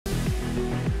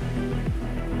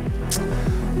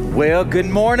Well, good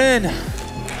morning.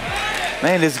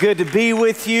 Man, it's good to be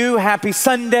with you. Happy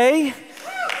Sunday.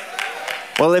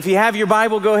 Well, if you have your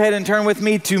Bible, go ahead and turn with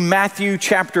me to Matthew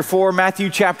chapter 4. Matthew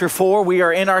chapter 4, we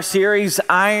are in our series,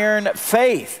 Iron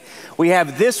Faith. We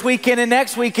have this weekend and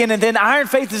next weekend, and then Iron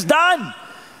Faith is done.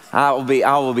 I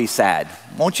will be sad.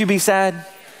 Won't you be sad?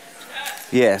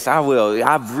 Yes, I will.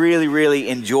 I've really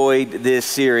enjoyed this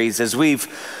series as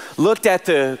we've looked at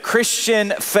the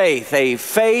Christian faith, a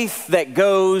faith that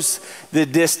goes the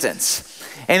distance.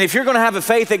 And if you're going to have a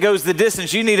faith that goes the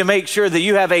distance, you need to make sure that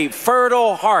you have a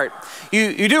fertile heart.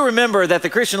 You do remember that the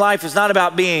Christian life is not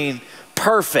about being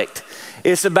perfect.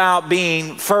 It's about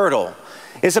being fertile.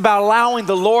 It's about allowing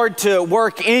the Lord to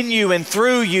work in you and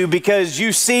through you because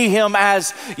you see Him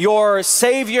as your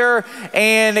Savior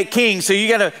and King. So you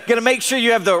gotta make sure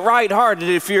you have the right heart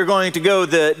if you're going to go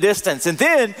the distance. And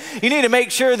then you need to make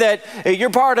sure that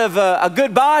you're part of a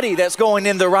good body that's going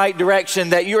in the right direction,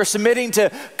 that you're submitting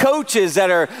to coaches that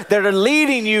are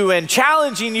leading you and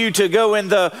challenging you to go in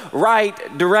the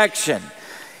right direction.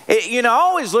 I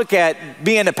always look at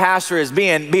being a pastor as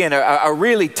being a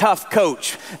really tough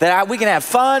coach. That we can have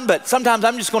fun, but sometimes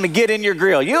I'm just going to get in your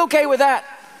grill. You okay with that?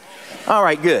 All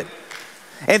right, good.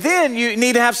 And then you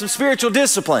need to have some spiritual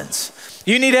disciplines.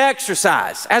 You need to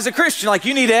exercise. As a Christian,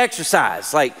 you need to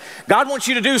exercise. God wants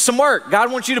you to do some work. God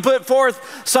wants you to put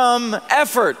forth some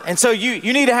effort. And so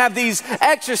you need to have these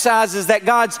exercises that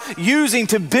God's using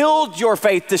to build your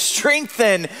faith, to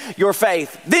strengthen your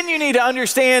faith. Then you need to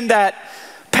understand that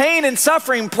pain and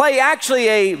suffering play actually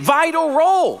a vital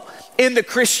role in the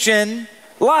Christian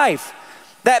life.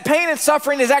 That pain and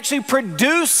suffering is actually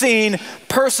producing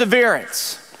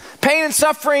perseverance. Pain and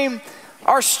suffering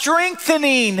are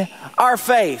strengthening our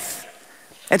faith.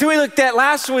 And so we looked at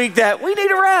last week that we need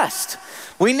to rest.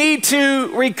 We need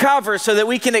to recover so that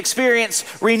we can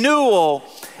experience renewal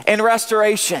and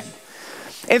restoration.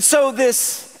 And so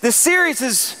this series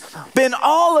has been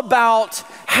all about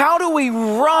how do we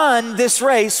run this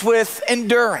race with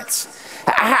endurance?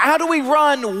 How do we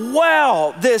run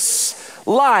well this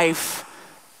life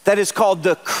that is called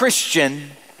the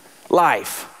Christian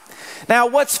life? Now,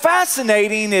 what's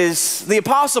fascinating is the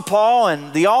Apostle Paul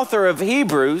and the author of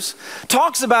Hebrews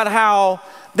talks about how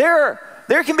there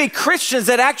can be Christians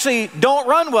that actually don't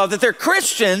run well, that they're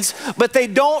Christians, but they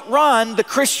don't run the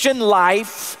Christian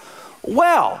life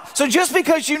well. So just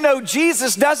because you know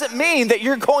Jesus doesn't mean that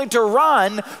you're going to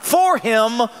run for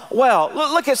Him well.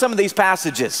 Look at some of these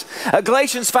passages.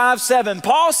 Galatians 5:7,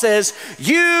 Paul says,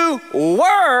 you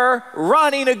were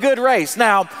running a good race.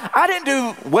 Now, I didn't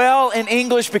do well in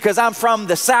English because I'm from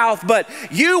the South, but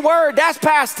you were, that's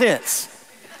past tense.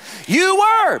 You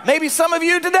were. Maybe some of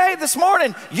you today, this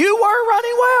morning, you were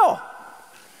running well.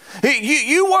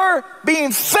 You were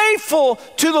being faithful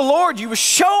to the Lord. You were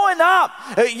showing up.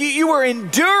 You were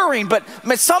enduring, but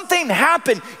something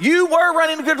happened. You were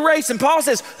running a good race. And Paul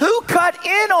says, who cut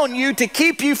in on you to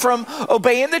keep you from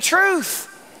obeying the truth?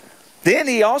 Then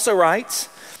he also writes,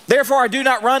 therefore I do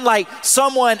not run like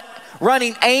someone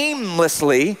running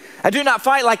aimlessly. I do not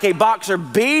fight like a boxer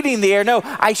beating the air. No,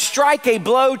 I strike a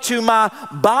blow to my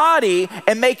body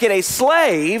and make it a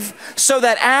slave so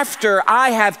that after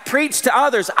I have preached to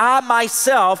others, I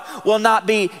myself will not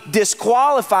be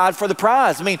disqualified for the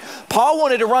prize. I mean, Paul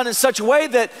wanted to run in such a way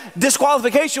that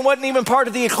disqualification wasn't even part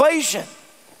of the equation.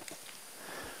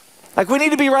 We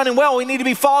need to be running well. We need to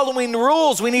be following the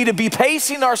rules. We need to be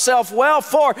pacing ourselves well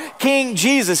for King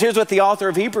Jesus. Here's what the author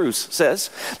of Hebrews says.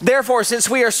 Therefore, since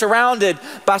we are surrounded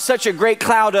by such a great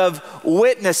cloud of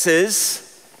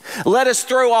witnesses, let us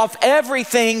throw off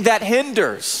everything that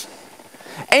hinders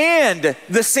and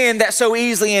the sin that so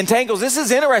easily entangles. This is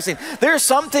interesting. There are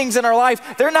some things in our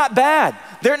life, they're not bad.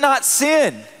 They're not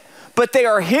sin, but they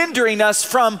are hindering us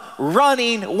from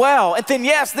running well. And then,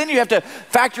 then you have to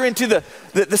factor into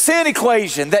the sin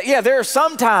equation that, there are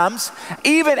sometimes,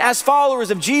 even as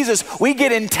followers of Jesus, we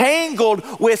get entangled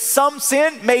with some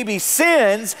sin, maybe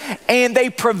sins, and they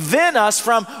prevent us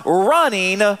from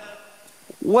running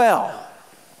well.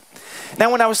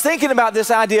 Now, when I was thinking about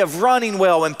this idea of running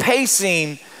well and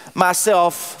pacing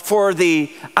myself for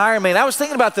the Ironman, I was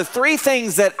thinking about the three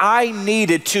things that I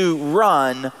needed to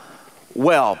run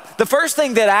well. The first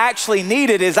thing that I actually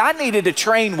needed is I needed to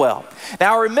train well.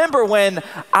 Now, I remember when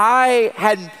I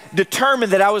had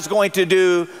determined that I was going to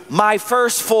do my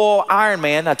first full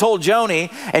Ironman, I told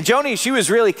Joni, and Joni, she was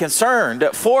really concerned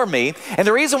for me. And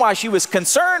the reason why she was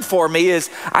concerned for me is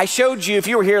I showed you, if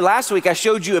you were here last week, I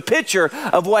showed you a picture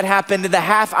of what happened in the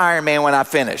half Ironman when I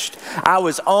finished. I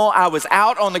was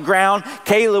out on the ground.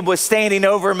 Caleb was standing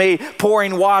over me,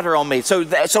 pouring water on me. So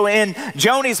in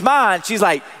Joni's mind, she's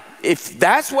like, if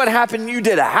that's what happened, you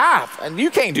did a half, and you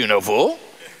can't do no full.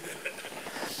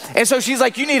 And so she's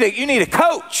like, you need a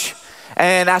coach.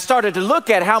 And I started to look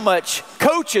at how much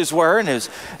coaches were, and it was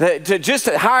just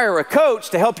to hire a coach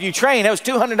to help you train, it was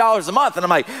 $200 a month. And I'm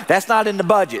like, that's not in the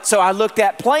budget. So I looked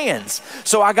at plans.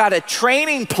 So I got a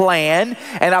training plan,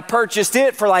 and I purchased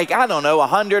it for like, I don't know,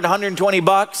 $100,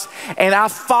 $120. And I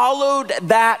followed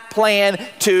that plan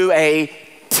to a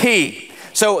T.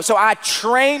 So I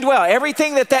trained well.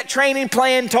 Everything that training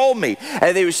plan told me,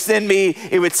 it would send me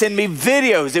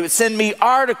videos, it would send me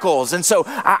articles. And so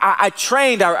I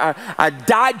trained, I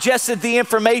digested the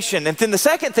information. And then the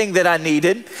second thing that I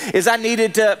needed is I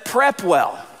needed to prep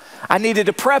well. I needed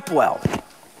to prep well.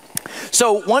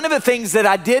 So one of the things that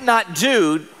I did not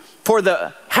do for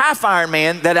the half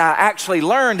Ironman that I actually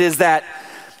learned is that,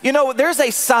 you know, there's a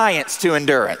science to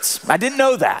endurance. I didn't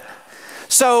know that.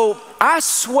 So I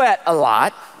sweat a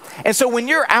lot. And so when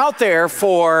you're out there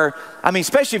for, I mean,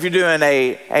 especially if you're doing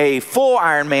a full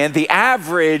Ironman, the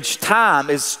average time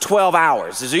is 12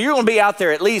 hours. So you're going to be out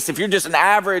there at least, if you're just an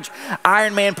average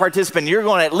Ironman participant, you're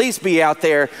going to at least be out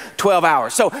there 12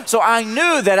 hours. So I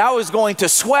knew that I was going to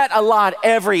sweat a lot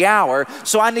every hour.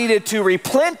 So I needed to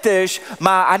replenish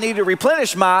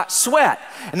my sweat.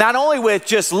 Not only with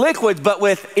just liquids, but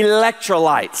with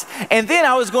electrolytes. And then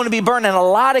I was going to be burning a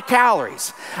lot of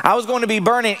calories. I was going to be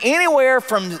burning anywhere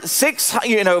from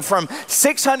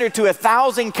 600 to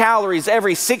 1,000 calories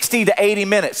every 60 to 80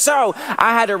 minutes. So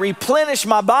I had to replenish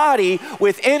my body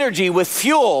with energy, with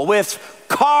fuel, with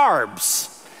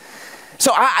carbs.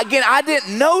 So I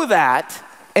didn't know that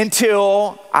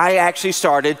until I actually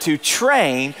started to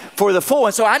train for the full.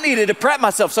 And so I needed to prep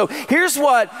myself. So here's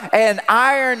what an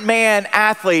Ironman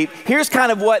athlete, here's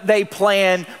kind of what they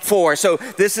plan for. So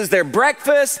this is their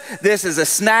breakfast. This is a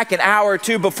snack an hour or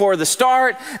two before the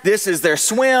start. This is their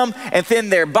swim, and then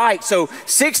their bike. So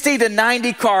 60 to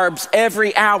 90 carbs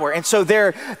every hour. And so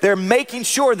they're making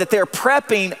sure that they're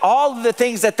prepping all of the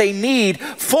things that they need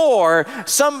for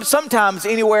sometimes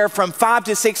anywhere from 5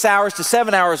 to 6 hours to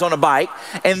 7 hours on a bike.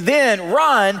 And then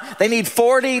run, they need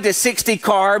 40 to 60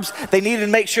 carbs. They needed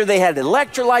to make sure they had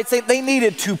electrolytes. They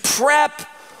needed to prep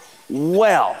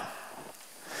well.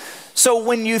 So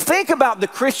when you think about the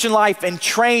Christian life and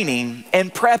training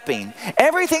and prepping,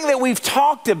 everything that we've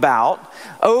talked about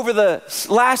over the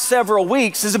last several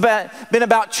weeks has been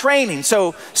about training.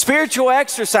 So spiritual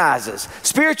exercises,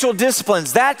 spiritual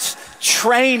disciplines, that's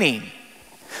training.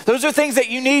 Those are things that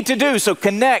you need to do. So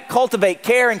connect, cultivate,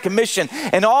 care, and commission,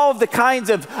 and all of the kinds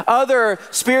of other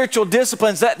spiritual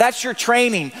disciplines, that's your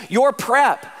training, your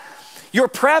prep. Your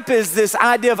prep is this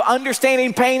idea of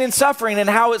understanding pain and suffering and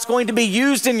how it's going to be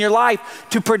used in your life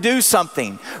to produce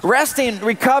something. Resting,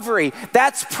 recovery,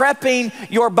 that's prepping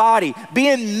your body.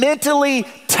 Being mentally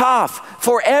tough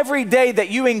for every day that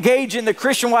you engage in the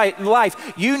Christian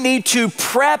life, you need to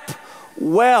prep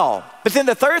well. But then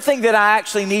the third thing that I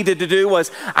actually needed to do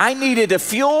was I needed to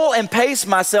fuel and pace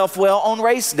myself well on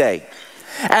race day,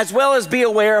 as well as be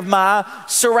aware of my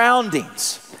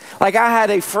surroundings. Like I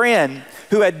had a friend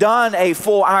who had done a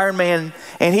full Ironman,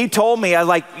 and he told me, I was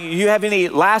like, you have any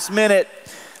last minute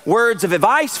words of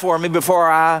advice for me before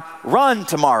I run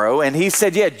tomorrow? And he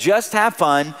said, yeah, just have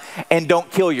fun and don't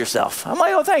kill yourself. I'm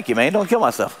like, oh, thank you, man, don't kill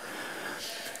myself.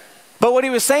 But what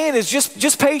he was saying is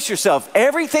just pace yourself.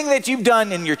 Everything that you've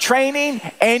done in your training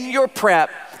and your prep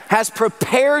has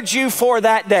prepared you for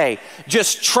that day.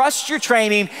 Just trust your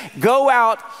training, go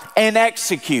out and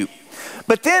execute.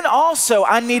 But then also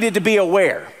I needed to be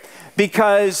aware,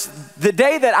 because the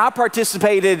day that I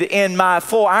participated in my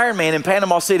full Ironman in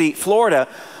Panama City, Florida,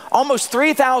 almost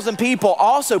 3,000 people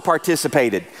also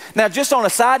participated. Now, just on a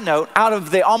side note, out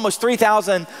of the almost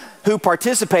 3,000 who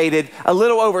participated, a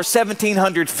little over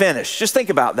 1,700 finished. Just think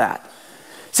about that.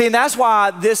 See, and that's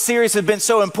why this series has been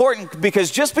so important,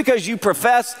 because just because you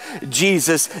profess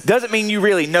Jesus doesn't mean you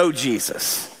really know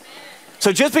Jesus.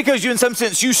 So just because you, in some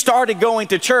sense, you started going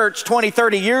to church 20,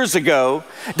 30 years ago,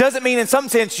 doesn't mean in some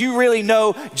sense you really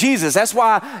know Jesus. That's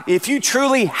why if you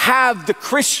truly have the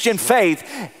Christian faith,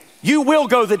 you will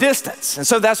go the distance. And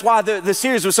so that's why the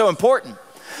series was so important.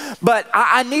 But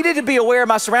I needed to be aware of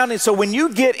my surroundings. So when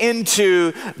you get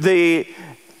into the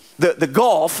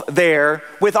Gulf there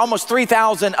with almost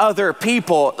 3,000 other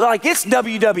people, like it's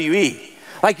WWE.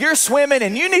 Like you're swimming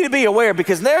and you need to be aware,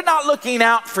 because they're not looking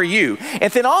out for you.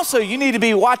 And then also you need to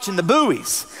be watching the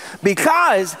buoys,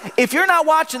 because if you're not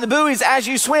watching the buoys as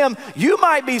you swim, you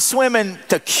might be swimming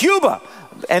to Cuba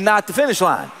and not the finish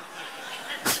line.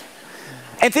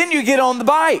 And then you get on the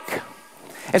bike.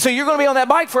 And so you're going to be on that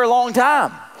bike for a long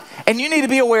time. And you need to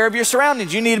be aware of your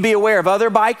surroundings. You need to be aware of other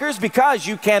bikers because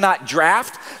you cannot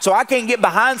draft. So I can't get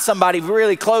behind somebody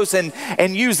really close and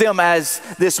use them as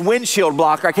this windshield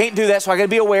blocker. I can't do that, so I got to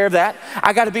be aware of that.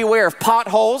 I got to be aware of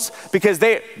potholes because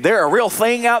they're a real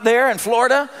thing out there in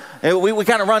Florida. We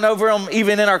kind of run over them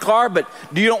even in our car, but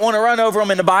you don't want to run over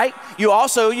them in the bike. You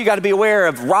got to be aware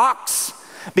of rocks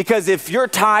because if your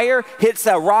tire hits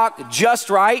a rock just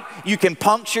right, you can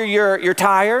puncture your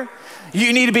tire.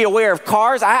 You need to be aware of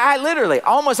cars. I literally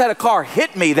almost had a car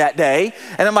hit me that day.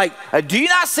 And I'm like, do you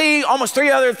not see almost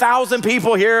 300,000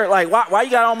 people here? Like, why you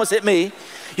got to almost hit me?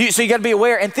 So you got to be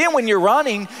aware. And then when you're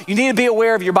running, you need to be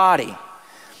aware of your body.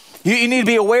 You need to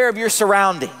be aware of your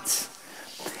surroundings.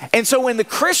 And so in the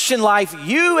Christian life,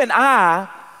 you and I,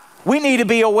 we need to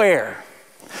be aware.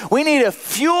 We need to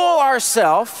fuel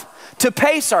ourselves to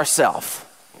pace ourselves.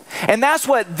 And that's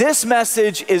what this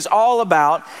message is all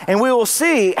about. And we will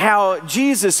see how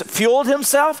Jesus fueled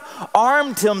himself,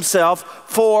 armed himself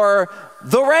for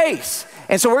the race.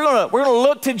 And so we're gonna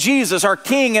look to Jesus, our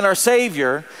King and our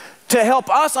Savior, to help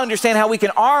us understand how we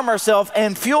can arm ourselves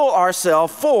and fuel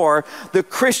ourselves for the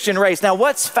Christian race. Now,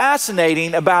 what's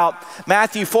fascinating about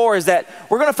Matthew 4 is that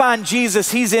we're going to find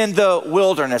Jesus, he's in the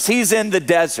wilderness. He's in the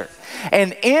desert.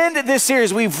 And in this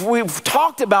series, we've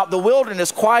talked about the wilderness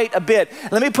quite a bit.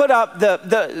 Let me put up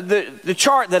the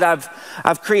chart that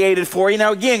I've created for you.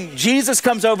 Now, again, Jesus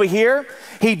comes over here.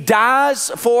 He dies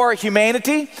for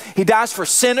humanity. He dies for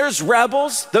sinners,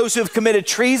 rebels, those who have committed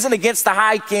treason against the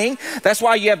high king. That's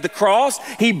why you have the cross.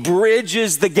 He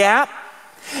bridges the gap.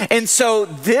 And so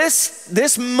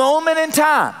this moment in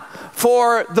time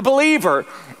for the believer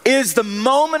is the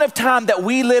moment of time that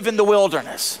we live in the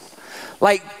wilderness.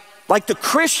 Like the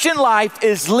Christian life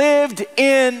is lived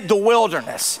in the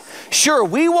wilderness. Sure,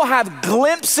 we will have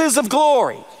glimpses of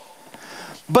glory,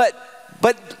 but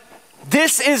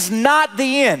this is not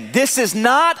the end. This is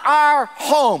not our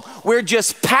home. We're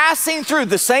just passing through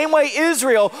the same way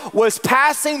Israel was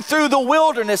passing through the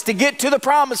wilderness to get to the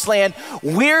promised land.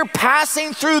 We're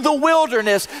passing through the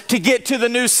wilderness to get to the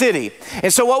new city.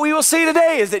 And so what we will see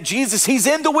today is that Jesus, he's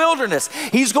in the wilderness.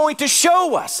 He's going to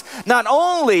show us not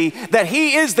only that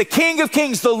he is the King of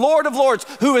Kings, the Lord of Lords,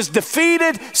 who has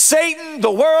defeated Satan,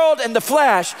 the world, and the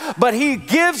flesh, but he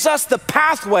gives us the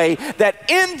pathway that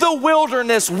in the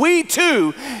wilderness we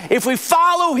too, if we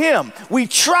follow him, we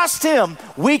trust him,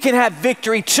 we can have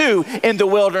victory too in the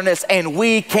wilderness and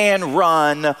we can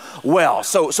run well.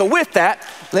 So with that,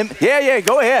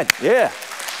 go ahead. Yeah.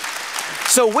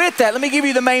 So with that, let me give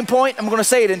you the main point. I'm going to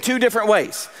say it in two different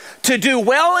ways. To do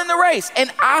well in the race. And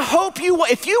I hope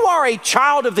if you are a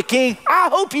child of the King, I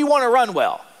hope you want to run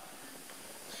well.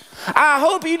 I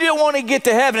hope you didn't want to get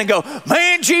to heaven and go,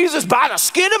 man, Jesus, by the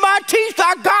skin of my teeth,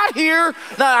 I got here.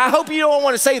 No, I hope you don't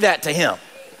want to say that to him.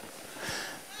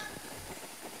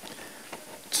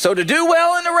 So to do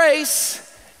well in the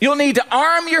race, you'll need to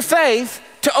arm your faith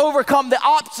to overcome the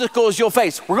obstacles you'll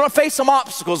face. We're going to face some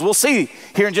obstacles. We'll see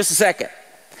here in just a second.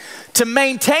 To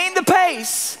maintain the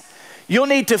pace, you'll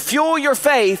need to fuel your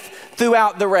faith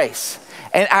throughout the race.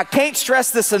 And I can't stress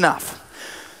this enough.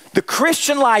 The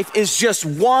Christian life is just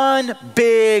one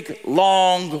big,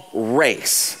 long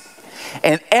race.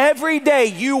 And every day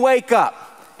you wake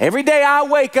up, every day I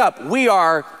wake up, we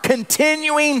are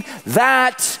continuing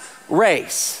that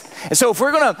race. And so if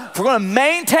we're gonna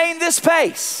maintain this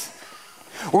pace,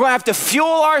 we're gonna have to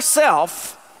fuel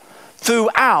ourselves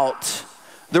throughout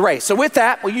the race. So with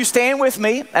that, will you stand with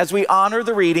me as we honor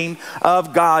the reading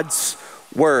of God's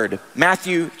word?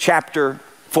 Matthew chapter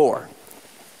 4.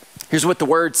 Here's what the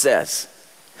word says.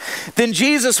 Then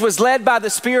Jesus was led by the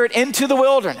Spirit into the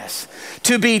wilderness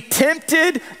to be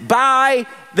tempted by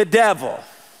the devil.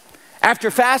 After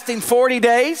fasting 40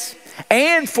 days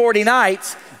and 40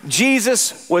 nights,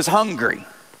 Jesus was hungry.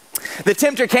 The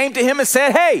tempter came to him and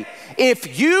said, hey,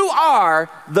 if you are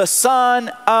the Son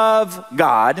of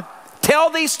God, tell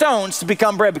these stones to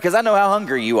become bread, because I know how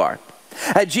hungry you are.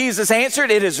 Jesus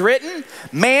answered, it is written,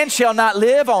 man shall not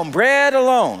live on bread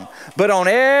alone, but on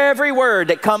every word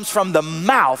that comes from the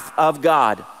mouth of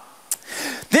God.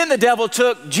 Then the devil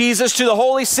took Jesus to the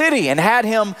holy city and had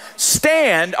him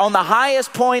stand on the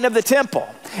highest point of the temple.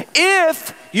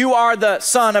 If you are the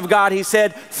Son of God, he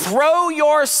said, throw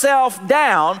yourself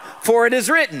down, for it is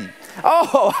written.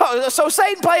 Oh, so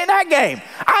Satan playing that game.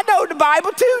 I know the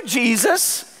Bible too,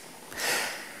 Jesus.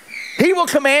 He will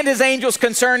command his angels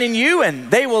concerning you,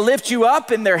 and they will lift you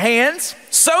up in their hands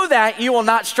so that you will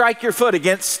not strike your foot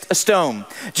against a stone.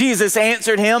 Jesus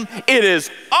answered him, it is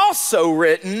also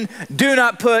written, do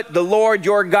not put the Lord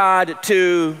your God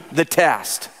to the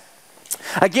test.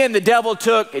 Again, the devil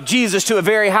took Jesus to a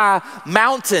very high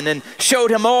mountain and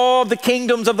showed him all the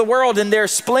kingdoms of the world in their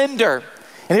splendor.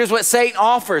 And here's what Satan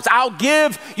offers. I'll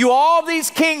give you all these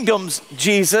kingdoms,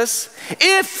 Jesus,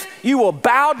 if you will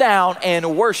bow down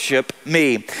and worship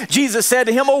me. Jesus said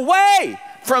to him, away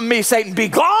from me, Satan, be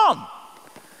gone.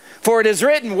 For it is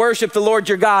written, worship the Lord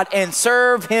your God and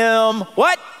serve him,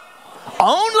 what?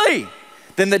 Only.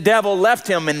 Then the devil left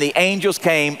him and the angels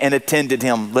came and attended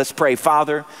him. Let's pray.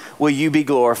 Father, will you be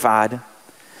glorified?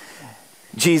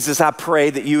 Jesus, I pray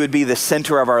that you would be the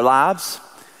center of our lives,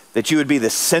 that you would be the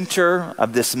center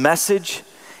of this message,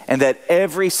 and that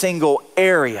every single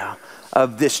area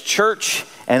of this church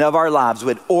and of our lives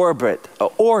would orbit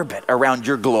around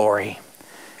your glory.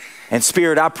 And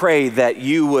Spirit, I pray that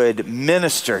you would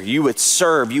minister, you would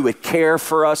serve, you would care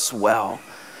for us well,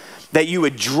 that you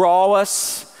would draw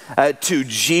us to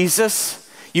Jesus.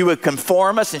 You would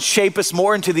conform us and shape us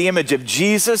more into the image of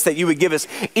Jesus, that you would give us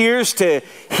ears to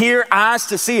hear, eyes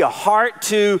to see, a heart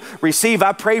to receive.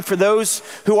 I pray for those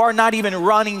who are not even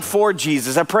running for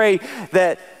Jesus. I pray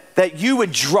that you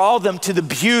would draw them to the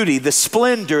beauty, the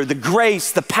splendor, the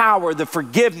grace, the power, the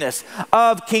forgiveness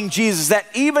of King Jesus, that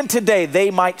even today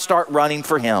they might start running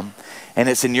for him. And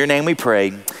it's in your name we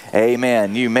pray.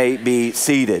 Amen. You may be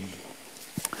seated.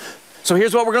 So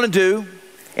here's what we're going to do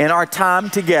in our time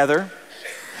together.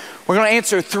 We're going to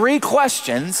answer 3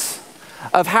 questions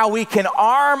of how we can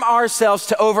arm ourselves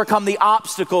to overcome the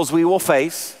obstacles we will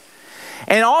face.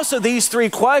 And also these 3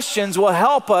 questions will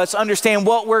help us understand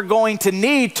what we're going to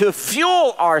need to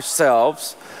fuel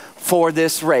ourselves for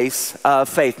this race of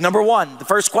faith. Number 1, the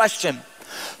first question: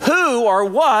 who or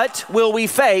what will we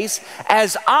face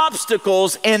as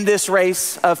obstacles in this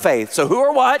race of faith? So who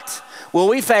or what will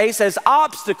we face as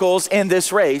obstacles in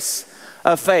this race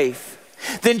of faith?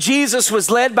 Then Jesus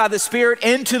was led by the Spirit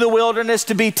into the wilderness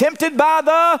to be tempted by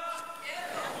the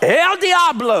El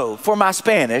Diablo, for my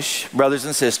Spanish brothers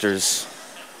and sisters.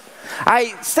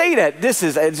 I say that this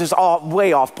is just all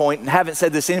way off point and haven't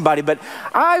said this to anybody, but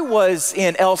I was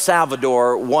in El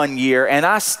Salvador one year and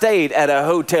I stayed at a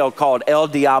hotel called El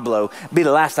Diablo. It'll be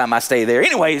the last time I stay there.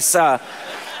 Anyways,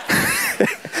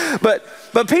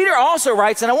 But Peter also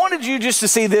writes, and I wanted you just to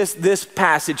see this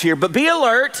passage here, but be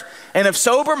alert and of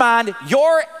sober mind,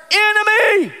 your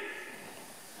enemy,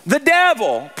 the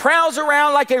devil, prowls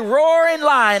around like a roaring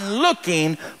lion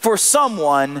looking for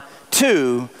someone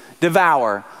to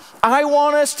devour. I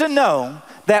want us to know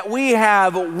that we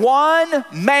have one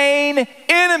main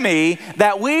enemy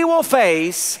that we will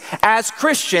face as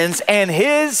Christians, and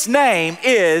his name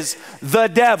is the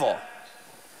devil.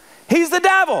 He's the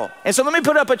devil. And so let me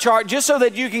put up a chart just so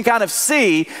that you can kind of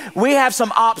see we have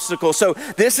some obstacles. So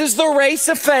this is the race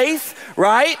of faith,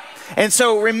 right? And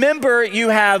so remember, you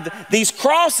have these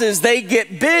crosses, they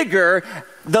get bigger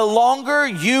the longer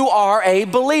you are a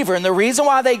believer. And the reason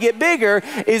why they get bigger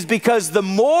is because the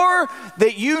more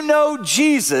that you know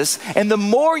Jesus and the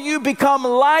more you become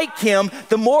like him,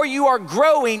 the more you are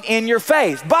growing in your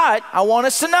faith. But I want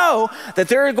us to know that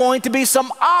there are going to be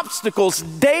some obstacles,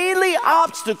 daily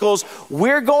obstacles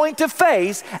we're going to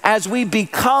face as we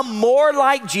become more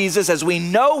like Jesus, as we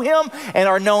know him and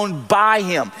are known by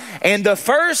him. And the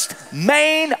first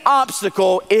main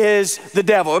obstacle is the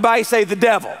devil. Everybody say the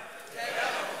devil.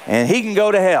 And he can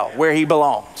go to hell where he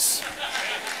belongs.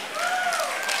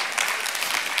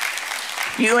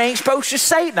 You ain't supposed to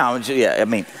say it now. Yeah, I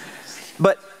mean,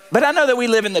 but I know that we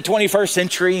live in the 21st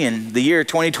century in the year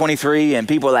 2023, and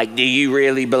people are like, do you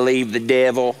really believe the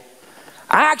devil?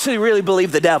 I actually really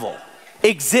believe the devil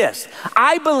exists.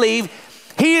 I believe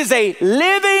he is a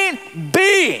living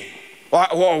being.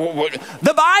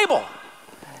 The Bible.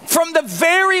 From the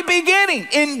very beginning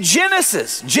in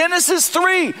Genesis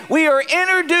 3, we are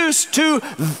introduced to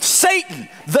Satan,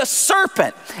 the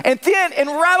serpent. And then in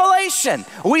Revelation,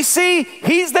 we see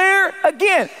he's there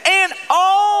again, and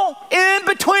all in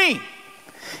between.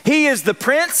 He is the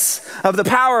prince of the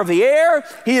power of the air.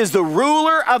 He is the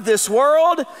ruler of this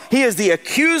world. He is the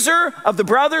accuser of the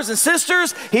brothers and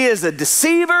sisters. He is the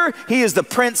deceiver. He is the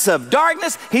prince of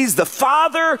darkness. He's the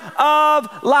father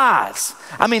of lies.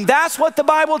 I mean, that's what the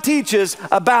Bible teaches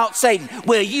about Satan.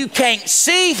 Well, you can't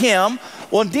see him.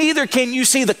 Well, neither can you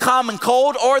see the common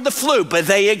cold or the flu, but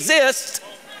they exist.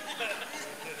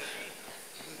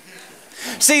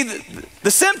 See,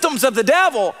 the symptoms of the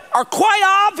devil are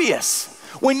quite obvious.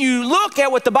 when you look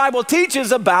at what the Bible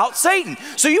teaches about Satan.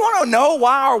 So you want to know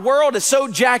why our world is so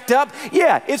jacked up?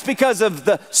 Yeah, it's because of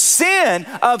the sin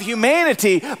of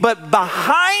humanity, but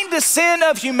behind the sin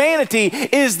of humanity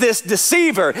is this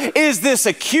deceiver, is this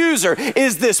accuser,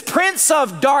 is this prince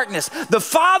of darkness, the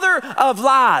father of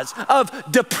lies,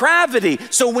 of depravity.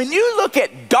 So when you look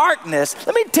at darkness,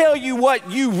 let me tell you what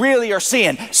you really are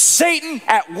seeing. Satan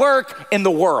at work in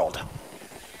the world.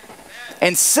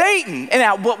 And Satan, and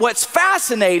now what's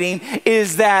fascinating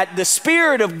is that the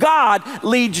Spirit of God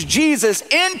leads Jesus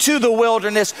into the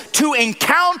wilderness to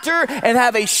encounter and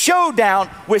have a showdown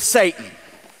with Satan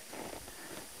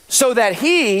so that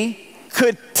he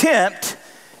could tempt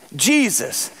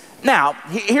Jesus. Now,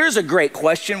 here's a great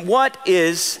question. What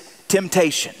is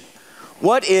temptation?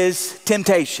 What is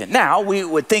temptation? Now, we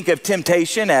would think of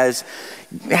temptation as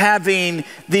having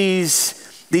these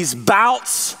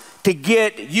bouts to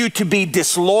get you to be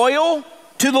disloyal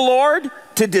to the Lord,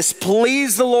 to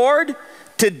displease the Lord,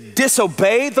 to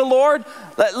disobey the Lord.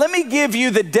 Let me give you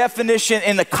the definition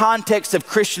in the context of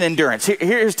Christian endurance.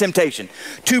 Here's temptation.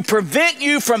 To prevent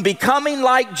you from becoming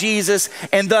like Jesus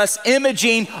and thus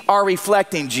imaging or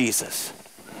reflecting Jesus.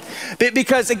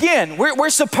 Because again, we're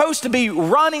supposed to be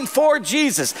running for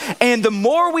Jesus. And the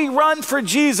more we run for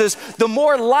Jesus, the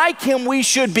more like him we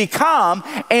should become.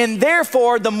 And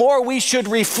therefore, the more we should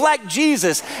reflect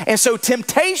Jesus. And so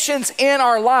temptations in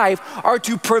our life are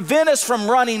to prevent us from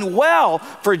running well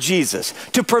for Jesus,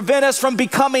 to prevent us from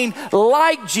becoming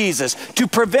like Jesus, to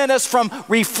prevent us from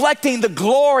reflecting the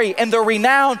glory and the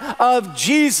renown of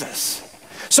Jesus.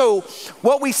 So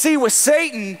what we see with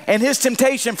Satan and his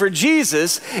temptation for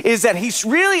Jesus is that he's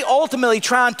really ultimately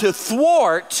trying to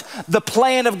thwart the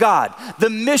plan of God, the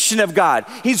mission of God.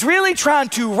 He's really trying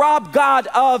to rob God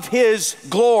of his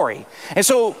glory. And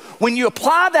so when you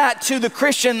apply that to the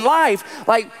Christian life,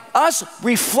 like us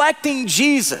reflecting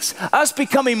Jesus, us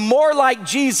becoming more like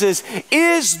Jesus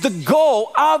is the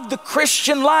goal of the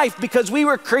Christian life because we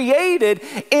were created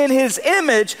in his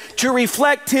image to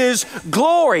reflect his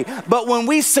glory. But when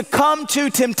we succumb to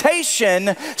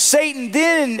temptation, Satan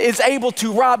then is able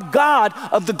to rob God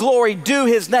of the glory due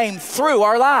his name through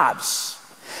our lives.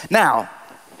 Now,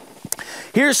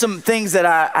 here's some things that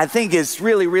I think is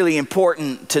really, really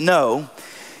important to know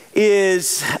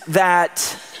is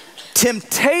that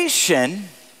temptation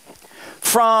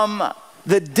from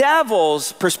the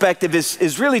devil's perspective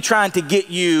is really trying to get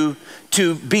you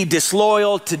to be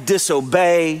disloyal, to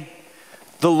disobey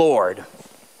the Lord.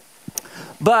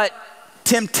 But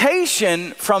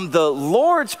temptation from the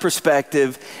Lord's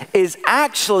perspective is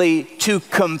actually to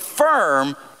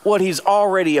confirm what he's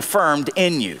already affirmed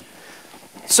in you.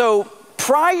 So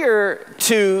prior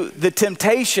to the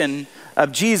temptation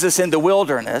of Jesus in the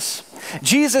wilderness,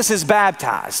 Jesus is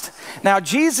baptized. Now,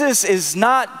 Jesus is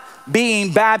not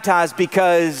being baptized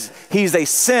because he's a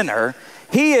sinner.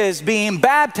 He is being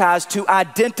baptized to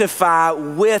identify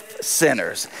with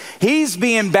sinners. He's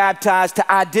being baptized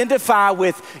to identify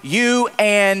with you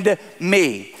and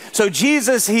me. So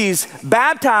Jesus, he's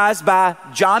baptized by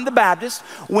John the Baptist.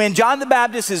 When John the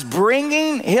Baptist is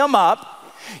bringing him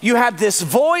up, you have this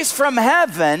voice from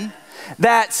heaven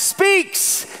that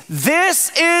speaks,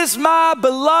 "This is my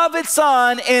beloved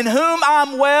Son in whom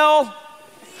I'm well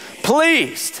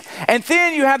pleased." And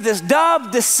then you have this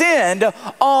dove descend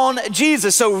on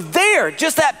Jesus. So there,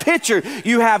 just that picture,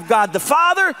 you have God the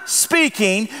Father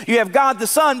speaking, you have God the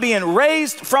Son being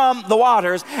raised from the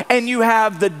waters, and you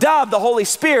have the dove, the Holy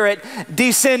Spirit,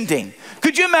 descending.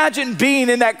 Could you imagine being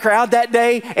in that crowd that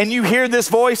day and you hear this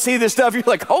voice, see this stuff, you're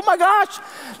like, oh my gosh.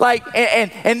 Like,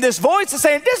 and this voice is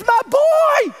saying, this is my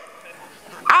boy.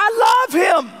 I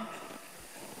love him.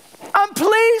 I'm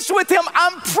pleased with him.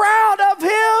 I'm proud of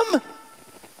him.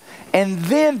 And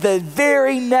then the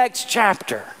very next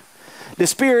chapter, the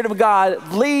Spirit of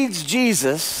God leads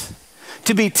Jesus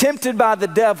to be tempted by the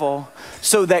devil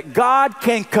so that God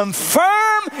can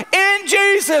confirm in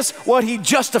Jesus what he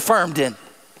just affirmed in.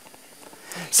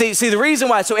 See the reason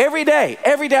why. So every day,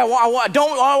 I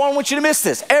don't want you to miss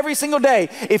this. Every single day,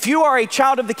 if you are a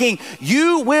child of the King,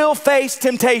 you will face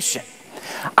temptation.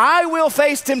 I will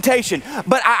face temptation,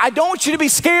 but I don't want you to be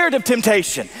scared of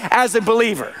temptation as a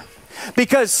believer.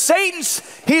 Because Satan's,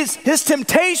 his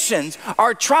temptations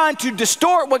are trying to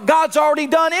distort what God's already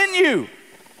done in you.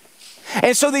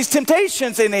 And so these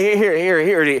temptations, and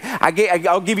here,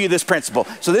 I'll give you this principle.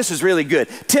 So this is really good.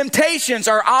 Temptations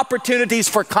are opportunities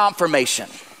for confirmation.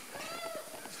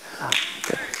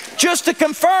 Just to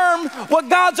confirm what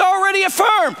God's already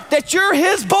affirmed, that you're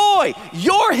his boy,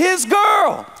 you're his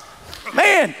girl.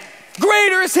 Man,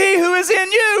 greater is he who is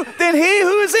in you than he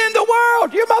who is in the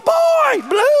world. You're my boy,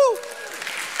 Blue.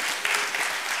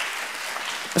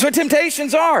 That's what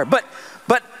temptations are. But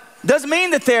doesn't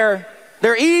mean that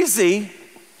they're easy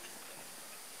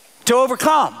to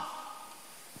overcome.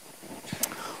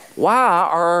 Why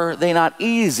are they not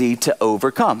easy to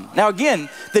overcome? Now again,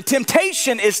 the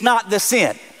temptation is not the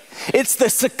sin. It's the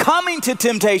succumbing to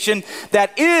temptation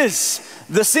that is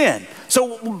the sin.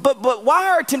 So, but why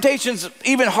are temptations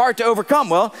even hard to overcome?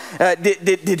 Well,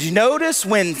 did you notice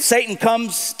when Satan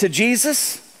comes to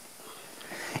Jesus?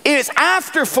 It is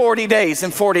after 40 days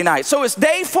and 40 nights. So it's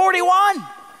day 41.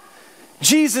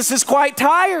 Jesus is quite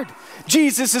tired.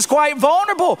 Jesus is quite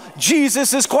vulnerable.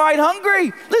 Jesus is quite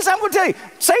hungry. Listen, I'm going to tell you,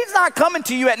 Satan's not coming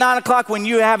to you at 9 o'clock when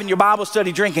you're having your Bible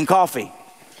study drinking coffee.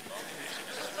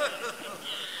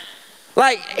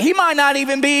 Like, he might not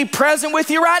even be present with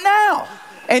you right now.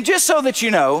 And just so that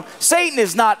you know, Satan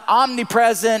is not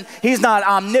omnipresent, he's not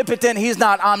omnipotent, he's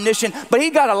not omniscient, but he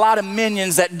got a lot of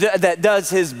minions that does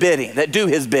his bidding, that do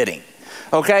his bidding,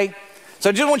 okay? So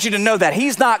I just want you to know that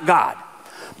he's not God.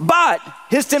 But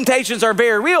his temptations are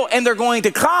very real, and they're going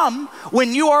to come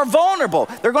when you are vulnerable.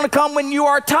 They're going to come when you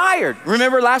are tired.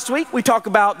 Remember last week we talked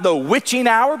about the witching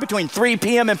hour between 3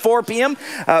 p.m. and 4 p.m.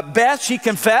 Beth, she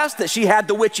confessed that she had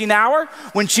the witching hour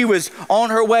when she was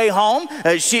on her way home.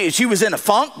 She was in a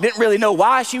funk, didn't really know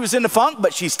why she was in a funk,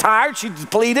 but she's tired, she's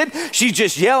depleted. She's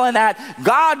just yelling at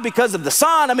God because of the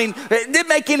sun. I mean, it didn't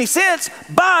make any sense,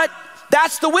 but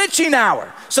that's the witching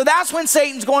hour. So that's when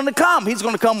Satan's going to come. He's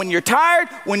going to come when you're tired,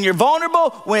 when you're vulnerable,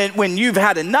 when you've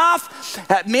had enough.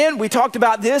 Men, we talked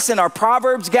about this in our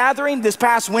Proverbs gathering this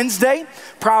past Wednesday.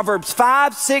 Proverbs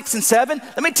 5, 6, and 7.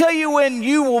 Let me tell you when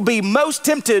you will be most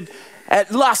tempted at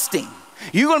lusting.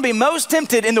 You're going to be most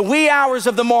tempted in the wee hours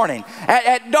of the morning,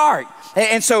 at dark.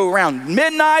 And so around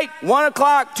midnight, 1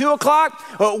 o'clock, 2 o'clock,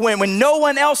 when no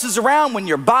one else is around, when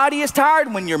your body is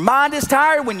tired, when your mind is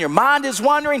tired, when your mind is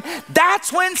wandering,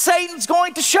 that's when Satan's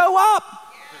going to show up.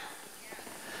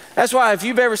 That's why if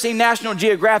you've ever seen National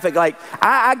Geographic, like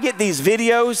I get these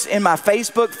videos in my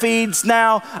Facebook feeds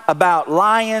now about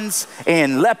lions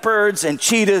and leopards and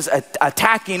cheetahs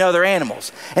attacking other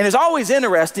animals. And it's always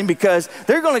interesting because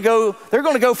they're going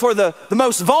to go for the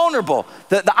most vulnerable,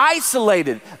 the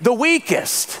isolated, the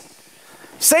weakest.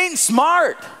 Satan's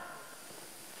smart.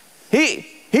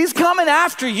 He's coming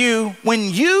after you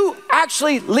when you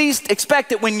actually least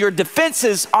expect it, when your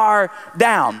defenses are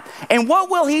down. And what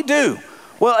will he do?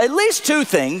 Well, at least two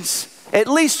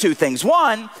things.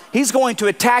 One, he's going to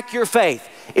attack your faith.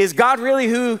 Is God really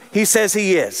who he says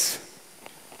he is?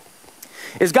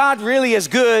 Is God really as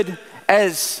good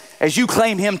as you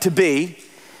claim him to be?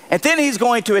 And then he's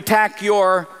going to attack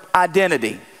your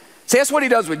identity. See, that's what he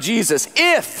does with Jesus.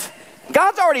 If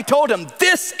God's already told him,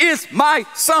 this is my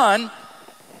son,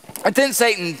 and then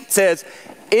Satan says,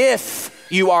 if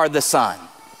you are the son.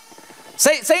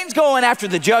 Satan's going after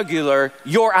the jugular,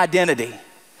 your identity.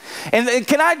 And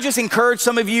can I just encourage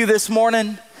some of you this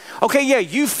morning? Okay, yeah,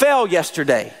 you fell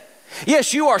yesterday.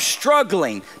 Yes, you are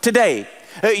struggling today.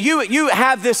 You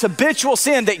have this habitual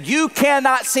sin that you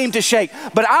cannot seem to shake.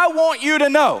 But I want you to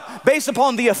know, based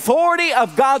upon the authority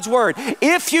of God's word,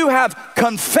 if you have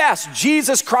confessed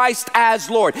Jesus Christ as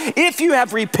Lord, if you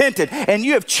have repented and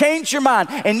you have changed your mind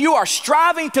and you are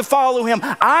striving to follow him,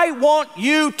 I want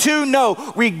you to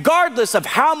know, regardless of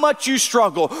how much you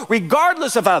struggle,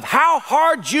 regardless of how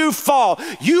hard you fall,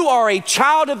 you are a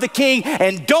child of the King,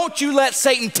 and don't you let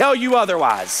Satan tell you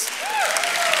otherwise.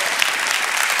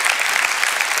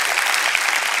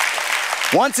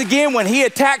 Once again, when he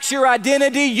attacks your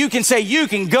identity, you can say, you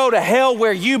can go to hell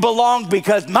where you belong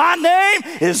because my name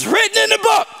is written in the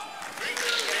book.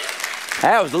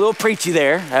 That was a little preachy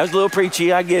there. That was a little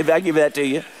preachy. I give that to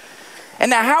you. And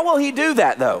now how will he do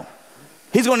that though?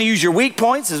 He's going to use your weak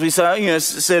points, as we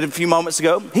said a few moments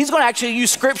ago. He's going to actually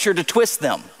use scripture to twist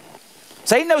them.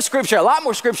 Satan knows scripture, a lot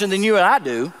more scripture than you and I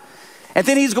do. And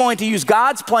then he's going to use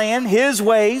God's plan, his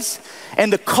ways,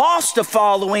 and the cost of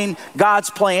following God's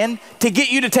plan to get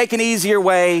you to take an easier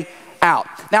way out.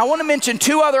 Now, I want to mention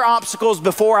two other obstacles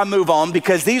before I move on,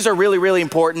 because these are really, really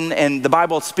important, and the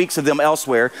Bible speaks of them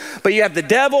elsewhere. But you have the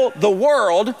devil, the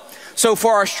world. So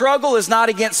for our struggle is not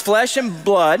against flesh and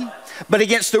blood, but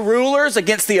against the rulers,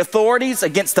 against the authorities,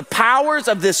 against the powers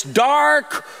of this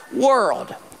dark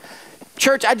world.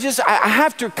 Church, I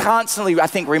have to constantly, I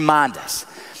think, remind us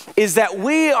is that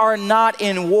we are not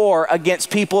in war against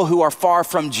people who are far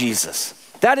from Jesus.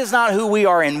 That is not who we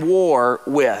are in war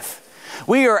with.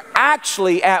 We are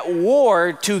actually at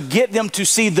war to get them to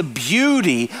see the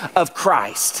beauty of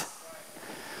Christ.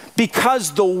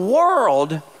 Because the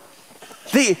world,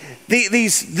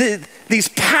 these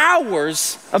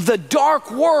powers of the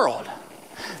dark world,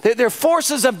 they're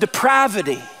forces of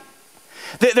depravity.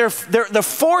 They're the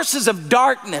forces of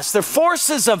darkness. They're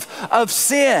forces of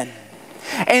sin.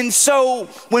 And so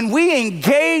when we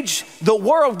engage the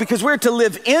world, because we're to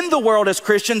live in the world as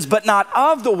Christians, but not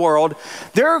of the world,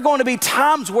 there are going to be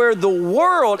times where the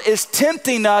world is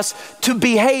tempting us to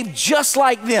behave just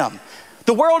like them.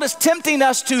 The world is tempting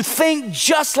us to think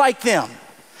just like them,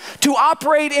 to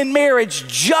operate in marriage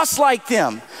just like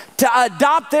them, to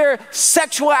adopt their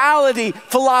sexuality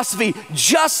philosophy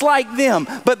just like them.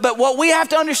 But what we have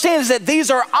to understand is that these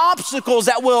are obstacles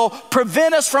that will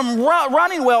prevent us from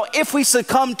running well if we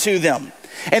succumb to them.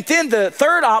 And then the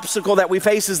third obstacle that we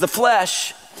face is the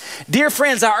flesh. Dear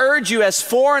friends, I urge you as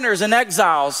foreigners and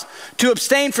exiles to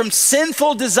abstain from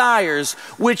sinful desires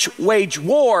which wage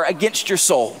war against your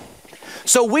soul.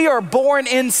 So we are born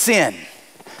in sin.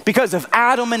 Because of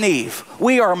Adam and Eve,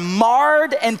 we are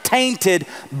marred and tainted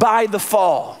by the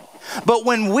fall. But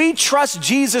when we trust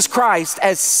Jesus Christ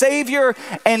as Savior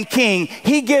and King,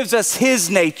 He gives us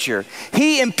His nature.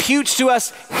 He imputes to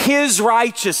us His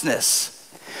righteousness.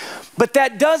 But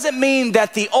that doesn't mean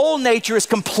that the old nature is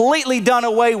completely done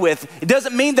away with. It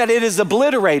doesn't mean that it is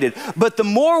obliterated. But the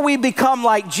more we become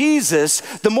like Jesus,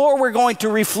 the more we're going to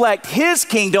reflect His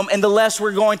kingdom and the less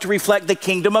we're going to reflect the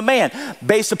kingdom of man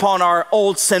based upon our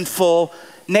old sinful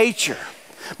nature.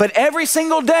 But every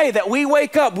single day that we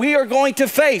wake up, we are going to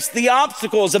face the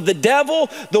obstacles of the devil,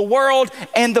 the world,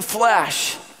 and the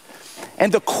flesh.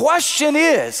 And the question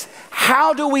is,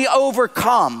 how do we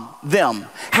overcome them?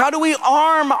 How do we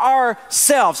arm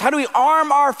ourselves? How do we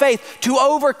arm our faith to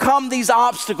overcome these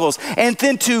obstacles and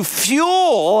then to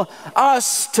fuel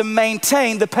us to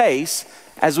maintain the pace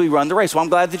as we run the race? Well, I'm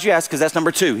glad that you asked, because that's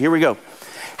number 2. Here we go.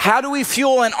 How do we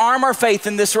fuel and arm our faith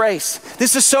in this race?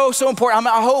 This is so important.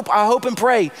 I hope and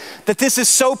pray that this is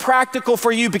so practical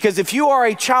for you, because if you are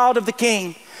a child of the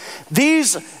King,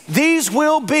 these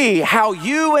will be how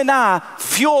you and I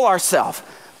fuel ourselves.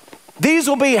 These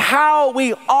will be how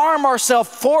we arm ourselves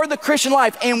for the Christian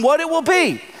life. And what it will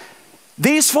be,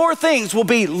 these 4 things will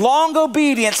be long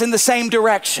obedience in the same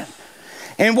direction.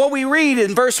 And what we read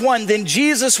in verse 1, then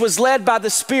Jesus was led by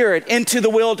the Spirit into the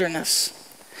wilderness.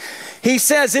 He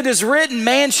says, it is written,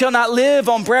 man shall not live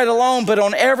on bread alone, but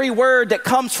on every word that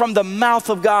comes from the mouth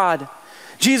of God.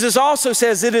 Jesus also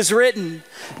says, it is written,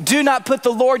 do not put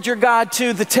the Lord your God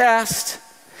to the test.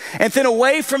 And then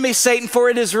away from me, Satan, for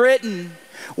it is written,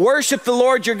 worship the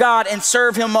Lord your God and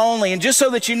serve Him only. And just so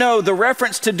that you know, the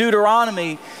reference to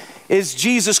Deuteronomy is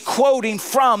Jesus quoting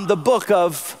from the book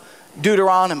of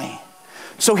Deuteronomy.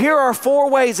 So here are 4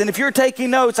 ways, and if you're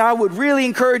taking notes, I would really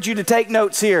encourage you to take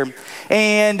notes here.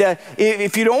 And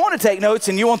if you don't want to take notes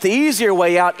and you want the easier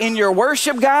way out, in your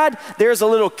worship guide, there's a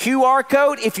little QR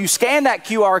code. If you scan that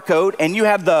QR code and you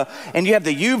have the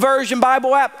YouVersion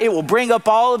Bible app, it will bring up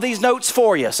all of these notes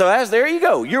for you. So there you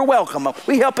go. You're welcome.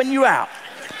 We're helping you out.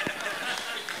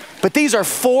 But these are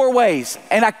 4 ways,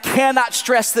 and I cannot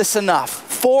stress this enough.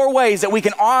 4 ways that we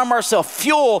can arm ourselves,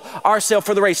 fuel ourselves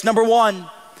for the race. Number 1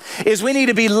 is we need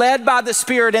to be led by the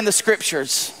Spirit in the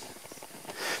Scriptures.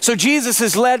 So Jesus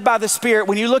is led by the Spirit.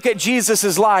 When you look at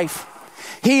Jesus' life,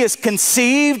 He is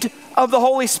conceived of the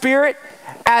Holy Spirit.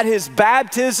 At His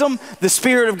baptism, the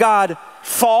Spirit of God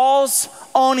falls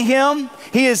on Him.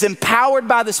 He is empowered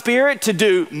by the Spirit to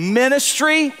do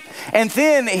ministry. And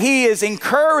then He is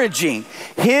encouraging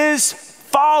His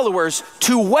followers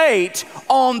to wait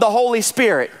on the Holy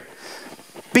Spirit,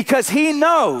 because He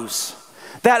knows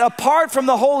that apart from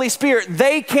the Holy Spirit,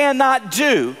 they cannot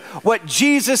do what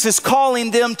Jesus is calling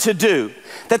them to do.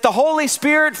 That the Holy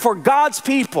Spirit for God's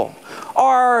people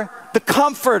are the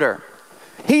comforter.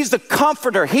 He's the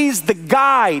comforter. He's the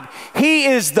guide. He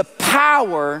is the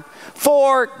power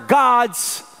for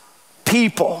God's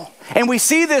people. And we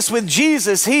see this with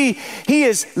Jesus. He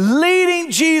is leading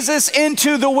Jesus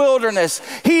into the wilderness.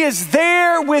 He is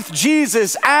there with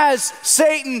Jesus as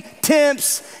Satan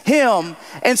tempts Him.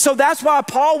 And so that's why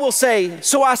Paul will say,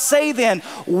 so I say then,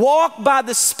 walk by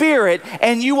the Spirit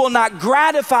and you will not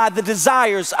gratify the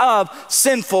desires of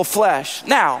sinful flesh.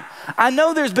 Now, I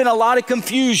know there's been a lot of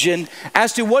confusion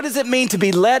as to what does it mean to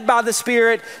be led by the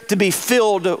Spirit, to be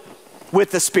filled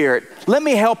with the Spirit. Let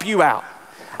me help you out.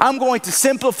 I'm going to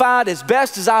simplify it as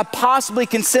best as I possibly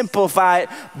can simplify it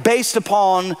based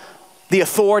upon the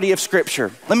authority of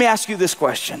Scripture. Let me ask you this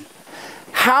question.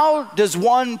 How does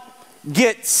one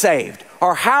get saved?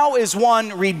 Or how is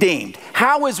one redeemed?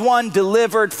 How is one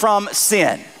delivered from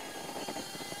sin?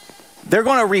 They're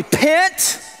going to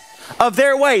repent of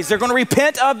their ways. They're going to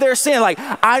repent of their sin. Like,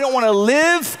 I don't want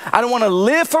to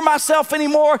live for myself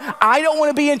anymore. I don't want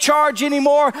to be in charge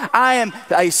anymore. I am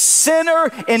a sinner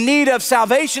in need of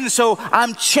salvation. So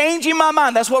I'm changing my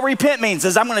mind. That's what repent means,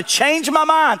 is I'm going to change my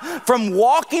mind from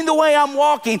walking the way I'm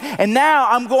walking. And now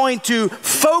I'm going to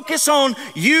focus on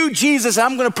you, Jesus.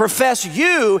 I'm going to profess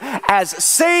you as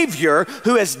Savior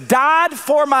who has died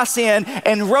for my sin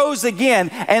and rose again.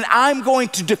 And I'm going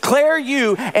to declare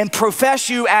you and profess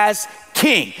you as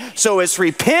King. So it's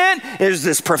repent, there's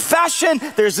this profession,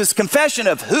 there's this confession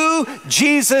of who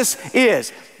Jesus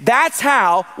is. That's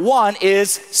how one is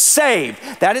saved.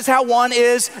 That is how one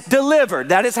is delivered.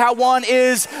 That is how one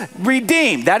is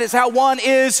redeemed. That is how one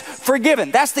is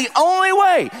forgiven. That's the only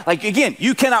way. Like, again,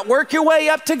 you cannot work your way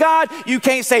up to God. You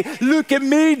can't say, look at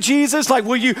me, Jesus. Like,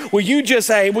 will you just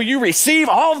say, will you receive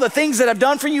all the things that I've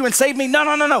done for you and save me? No,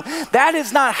 no, no, no. That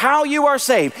is not how you are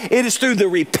saved. It is through the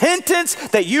repentance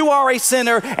that you are a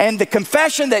sinner and the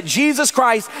confession that Jesus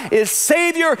Christ is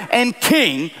Savior and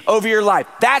King over your life.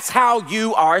 That's how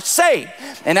you are saved.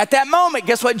 And at that moment,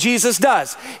 guess what Jesus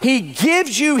does? He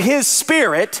gives you his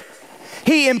Spirit.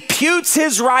 He imputes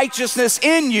his righteousness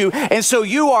in you, and so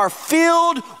you are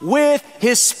filled with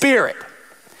his Spirit.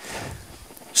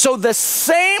 So the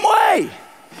same way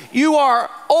you are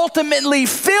ultimately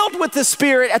filled with the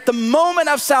Spirit at the moment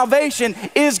of salvation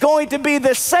is going to be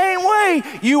the same way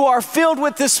you are filled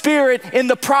with the Spirit in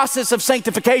the process of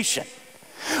sanctification.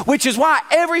 Which is why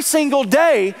every single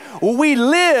day we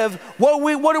live,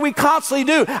 what do we constantly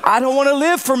do? I don't want to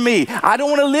live for me. I don't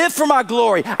want to live for my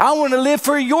glory. I want to live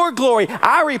for your glory.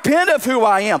 I repent of who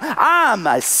I am. I'm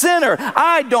a sinner.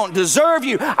 I don't deserve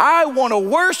you. I want to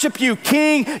worship you,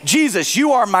 King Jesus.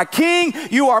 You are my King.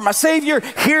 You are my Savior.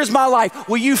 Here's my life.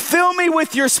 Will you fill me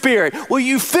with your Spirit? Will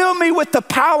you fill me with the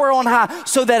power on high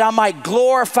so that I might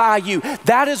glorify you?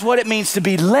 That is what it means to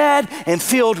be led and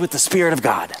filled with the Spirit of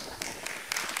God.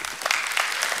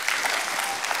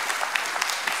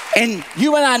 And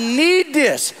you and I need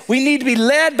this. We need to be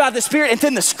led by the Spirit. And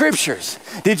then the Scriptures.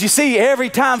 Did you see every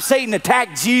time Satan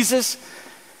attacked Jesus,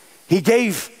 he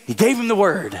gave him the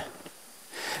Word.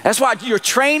 That's why your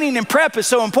training and prep is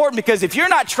so important, because if you're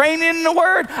not training in the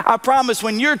Word, I promise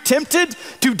when you're tempted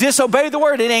to disobey the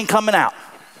Word, it ain't coming out.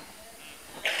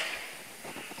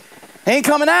 It ain't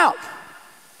coming out.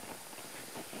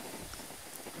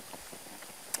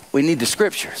 We need the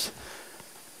Scriptures.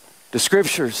 The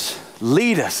Scriptures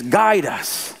lead us, guide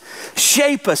us,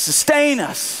 shape us, sustain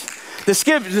us. The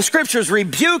Scriptures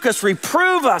rebuke us,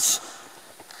 reprove us.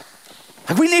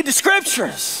 Like, we need the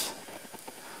Scriptures.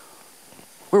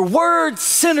 We're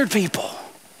word-centered people.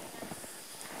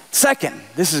 Second,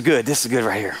 this is good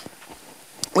right here.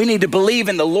 We need to believe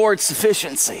in the Lord's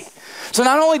sufficiency. So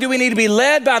not only do we need to be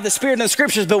led by the Spirit and the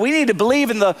Scriptures, but we need to believe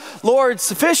in the Lord's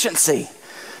sufficiency.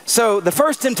 So the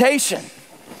first temptation,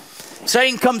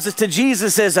 Satan comes to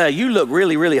Jesus and says, you look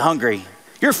really, really hungry.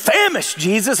 You're famished,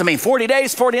 Jesus. 40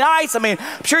 days, 40 nights. I'm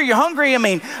sure you're hungry.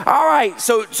 All right.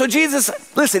 So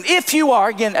Jesus, listen, if you are,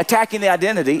 again, attacking the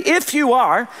identity, if you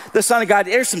are the Son of God,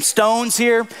 there's some stones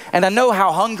here, and I know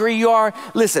how hungry you are.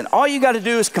 Listen, all you got to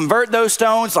do is convert those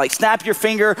stones, like snap your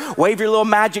finger, wave your little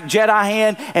magic Jedi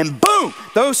hand, and boom,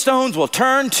 those stones will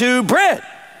turn to bread.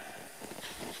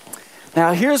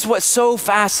 Now, here's what's so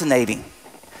fascinating.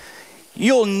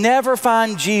 You'll never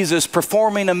find Jesus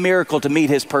performing a miracle to meet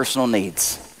his personal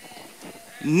needs.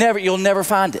 You'll never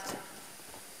find it.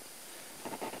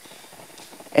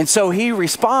 And so he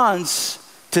responds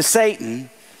to Satan.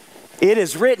 It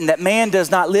is written that man does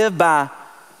not live by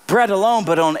bread alone,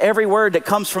 but on every word that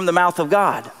comes from the mouth of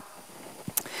God.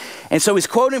 And so he's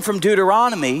quoting from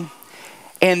Deuteronomy.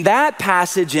 And that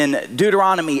passage in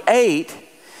Deuteronomy 8,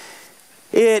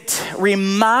 it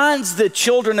reminds the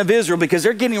children of Israel, because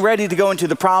they're getting ready to go into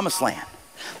the promised land.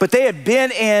 But they had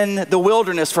been in the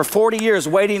wilderness for 40 years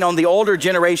waiting on the older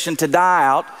generation to die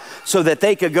out so that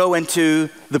they could go into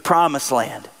the promised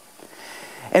land.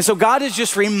 And so God is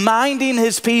just reminding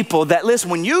his people that, listen,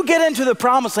 when you get into the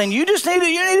promised land, you need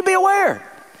to be aware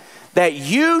that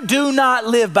you do not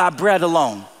live by bread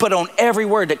alone, but on every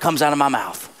word that comes out of my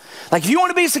mouth. Like, if you want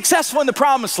to be successful in the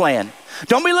promised land,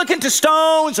 don't be looking to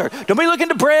stones or don't be looking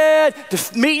to bread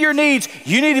to meet your needs.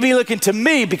 You need to be looking to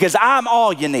me, because I'm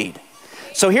all you need.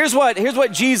 So here's what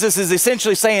Jesus is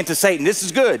essentially saying to Satan. This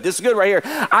is good right here.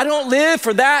 I don't live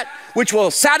for that which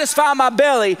will satisfy my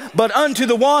belly, but unto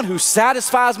the one who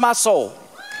satisfies my soul.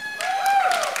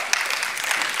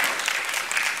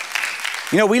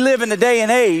 We live in a day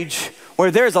and age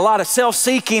where there's a lot of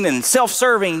self-seeking and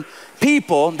self-serving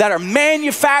people that are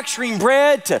manufacturing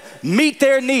bread to meet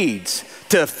their needs,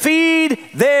 to feed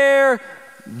their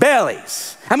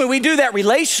bellies. I mean, we do that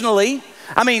relationally.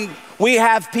 I mean, we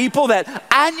have people that,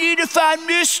 I need to find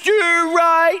Mr.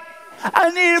 Right. I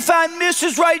need to find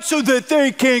Mrs. Right so that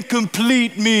they can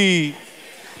complete me.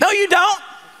 No, you don't.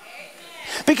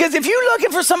 Because if you're looking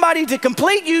for somebody to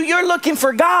complete you, you're looking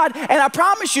for God. And I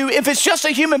promise you, if it's just a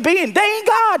human being, they ain't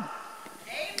God.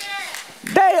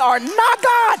 Amen. They are not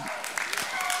God.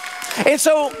 And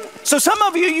so some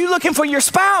of you looking for your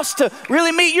spouse to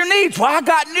really meet your needs. Well, I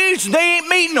got needs, they ain't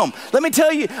meeting them. Let me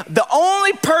tell you, the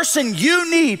only person you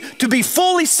need to be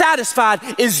fully satisfied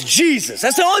is Jesus.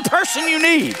 That's the only person you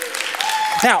need.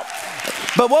 Now,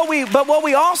 but what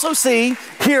we also see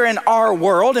here in our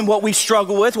world and what we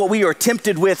struggle with, what we are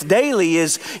tempted with daily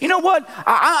is, you know what?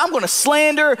 I'm going to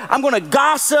slander, I'm going to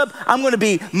gossip, I'm going to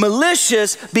be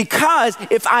malicious, because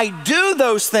if I do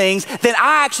those things, then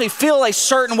I actually feel a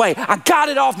certain way. I got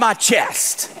it off my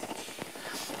chest.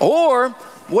 Or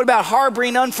what about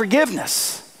harboring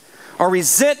unforgiveness or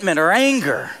resentment or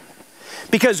anger?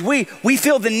 Because we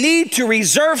feel the need to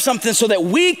reserve something so that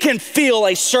we can feel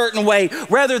a certain way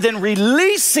rather than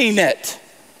releasing it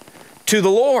to the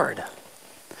Lord.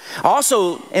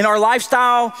 Also, in our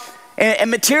lifestyle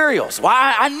and materials. Well,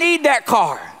 I need that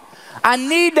car. I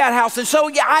need that house. And so,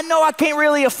 yeah, I know I can't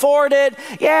really afford it.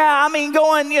 Yeah, I mean,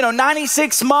 going,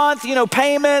 96 month,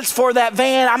 payments for that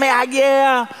van. I mean,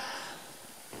 yeah.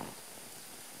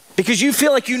 Because you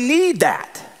feel like you need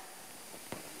that.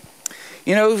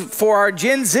 For our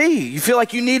Gen Z, you feel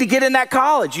like you need to get in that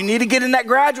college. You need to get in that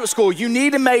graduate school. You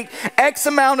need to make X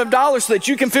amount of dollars so that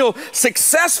you can feel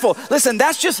successful. Listen,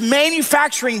 that's just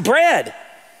manufacturing bread.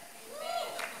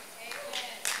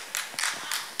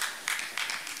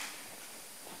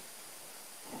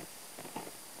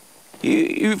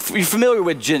 You're familiar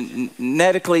with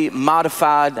genetically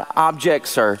modified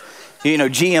objects or,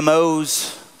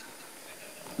 GMOs?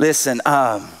 Listen,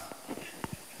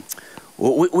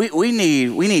 we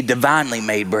need divinely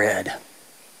made bread.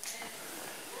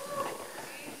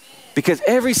 Because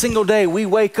every single day we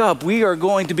wake up, we are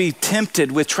going to be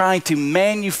tempted with trying to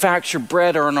manufacture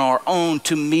bread on our own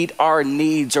to meet our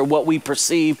needs or what we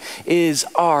perceive is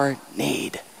our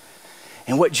need.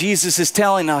 And what Jesus is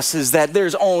telling us is that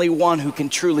there's only one who can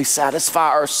truly satisfy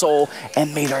our soul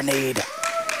and meet our need.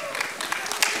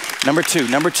 Number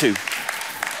two.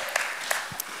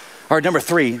 Or number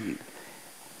three.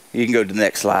 You can go to the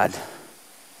next slide.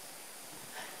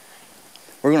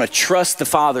 We're going to trust the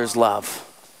Father's love.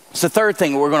 It's the third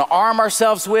thing we're going to arm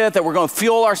ourselves with, that we're going to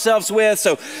fuel ourselves with.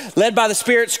 So led by the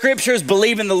Spirit, Scriptures,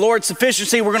 believe in the Lord's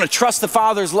sufficiency, we're going to trust the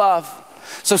Father's love.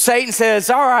 So Satan says,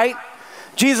 all right,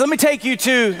 Jesus, let me take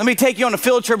you on a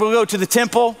field trip. We'll go to the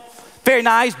temple. Very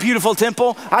nice, beautiful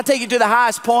temple. I'll take you to the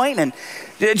highest point. And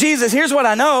Jesus, here's what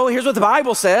I know. Here's what the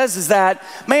Bible says is that,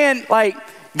 man,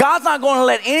 God's not going to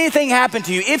let anything happen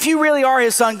to you. If you really are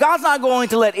his son, God's not going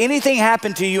to let anything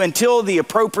happen to you until the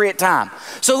appropriate time.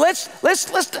 So let's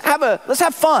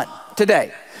have fun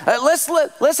today.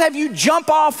 Let's have you jump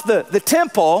off the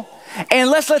temple, and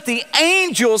let's let the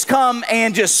angels come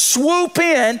and just swoop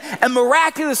in and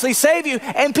miraculously save you,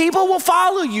 and people will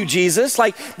follow you, Jesus.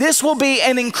 This will be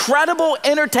an incredible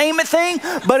entertainment thing,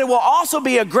 but it will also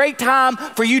be a great time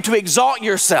for you to exalt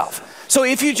yourself. So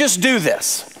if you just do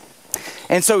this.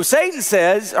 And so Jesus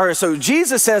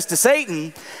says to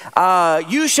Satan,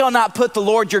 you shall not put the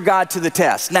Lord your God to the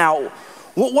test. Now,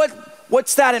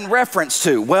 what's that in reference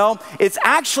to? Well, it's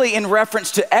actually in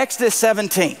reference to Exodus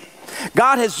 17.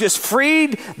 God has just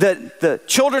freed the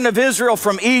children of Israel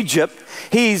from Egypt.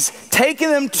 He's taken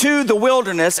them to the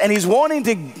wilderness, and he's wanting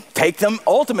to take them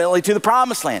ultimately to the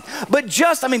promised land. But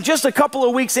just a couple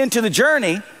of weeks into the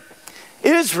journey,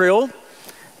 Israel,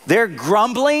 they're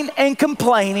grumbling and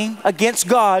complaining against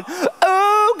God.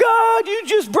 Oh God, you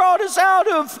just brought us out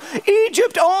of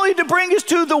Egypt only to bring us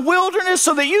to the wilderness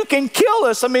so that you can kill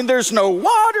us. There's no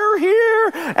water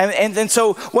here. And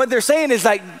so what they're saying is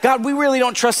God, we really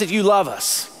don't trust that you love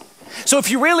us. So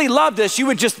if you really loved us, you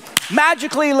would just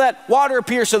magically let water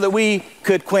appear so that we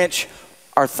could quench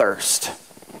our thirst.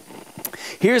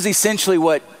 Here's essentially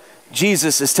what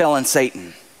Jesus is telling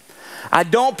Satan. I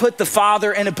don't put the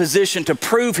Father in a position to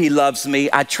prove he loves me.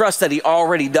 I trust that he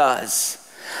already does.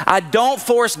 I don't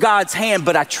force God's hand,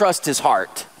 but I trust his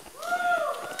heart.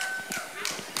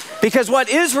 Because what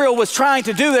Israel was trying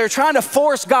to do, they were trying to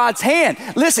force God's hand.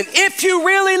 Listen, if you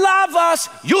really love us,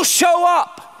 you'll show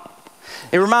up.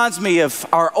 It reminds me of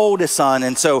our oldest son,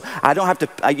 and so I don't have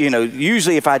to,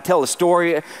 usually if I tell a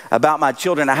story about my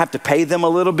children, I have to pay them a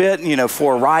little bit,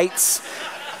 for rights.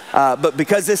 But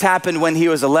because this happened when he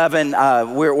was 11,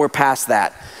 we're past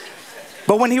that.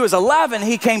 But when he was 11,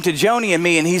 he came to Joni and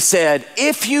me and he said,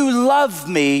 if you love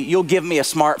me, you'll give me a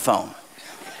smartphone.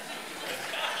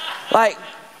 Like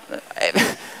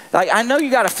I know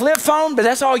you got a flip phone, but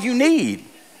that's all you need.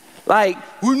 Like,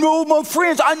 you know, my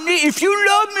friends, if you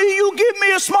love me, you give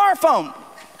me a smartphone.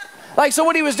 Like, so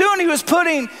what he was doing, he was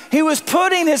putting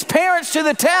his parents to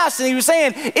the test, and he was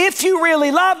saying, if you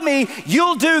really love me,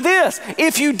 you'll do this.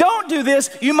 If you don't do this,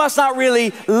 you must not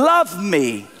really love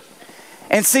me.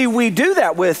 And see, we do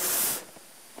that with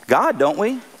God, don't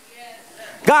we?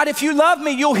 God, if you love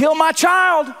me, you'll heal my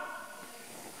child.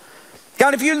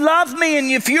 God, if you love me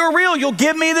and if you're real, you'll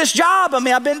give me this job. I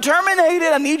mean, I've been terminated.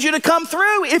 I need you to come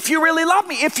through if you really love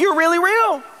me, if you're really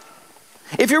real.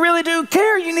 If you really do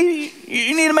care, you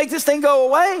need to make this thing go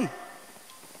away.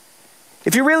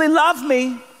 If you really love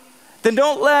me, then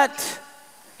don't let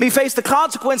me face the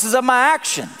consequences of my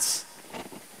actions.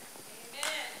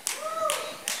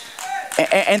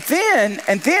 And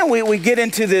then we get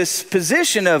into this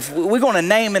position of we're going to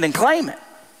name it and claim it.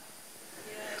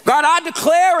 God, I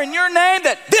declare in your name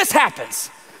that this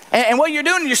happens. And what you're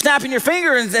doing, you're snapping your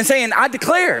finger and saying, I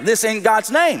declare this in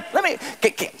God's name.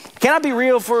 Can I be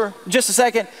real for just a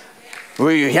second?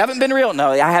 Well, you haven't been real?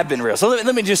 No, I have been real. So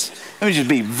let me just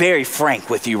be very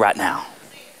frank with you right now.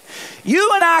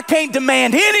 You and I can't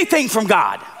demand anything from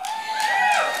God.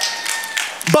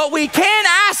 But we can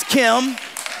ask him.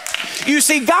 You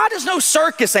see, God is no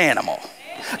circus animal.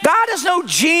 God is no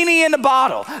genie in a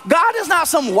bottle. God is not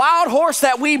some wild horse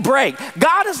that we break.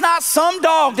 God is not some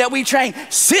dog that we train.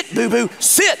 Sit, boo-boo,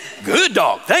 sit. Good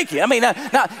dog, thank you. I mean,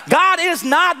 God is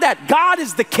not that. God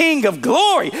is the King of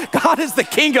glory. God is the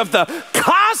King of the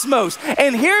cosmos.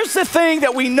 And here's the thing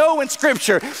that we know in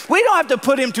Scripture. We don't have to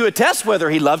put him to a test whether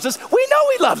he loves us. We know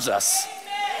he loves us.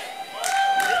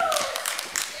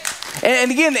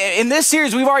 And again, in this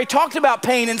series, we've already talked about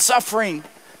pain and suffering.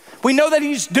 We know that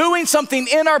he's doing something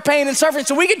in our pain and suffering,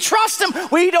 so we can trust him.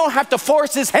 We don't have to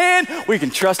force his hand. We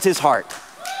can trust his heart.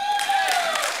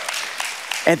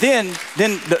 And then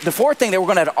the fourth thing that we're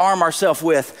going to have to arm ourselves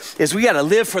with is we got to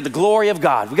live for the glory of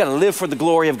God. We got to live for the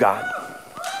glory of God.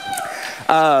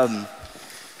 I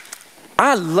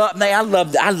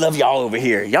love y'all over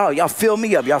here. Y'all fill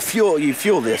me up. You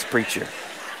fuel this preacher.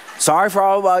 Sorry for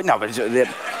all no, but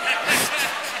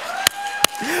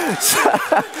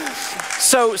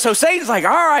So Satan's like,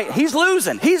 all right, he's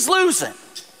losing. He's 0-2.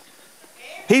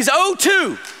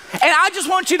 And I just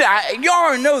want you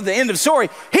already know the end of the story.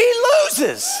 He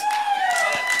loses.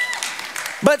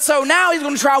 But so now he's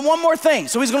going to try one more thing.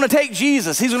 So he's going to take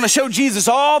Jesus. He's going to show Jesus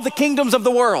all the kingdoms of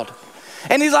the world.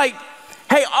 And he's like,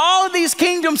 hey, all of these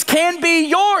kingdoms can be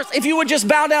yours if you would just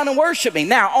bow down and worship me.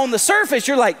 Now, on the surface,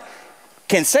 you're like,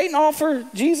 can Satan offer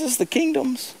Jesus the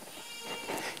kingdoms?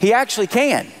 He actually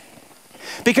can.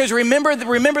 Because remember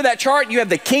that chart? You have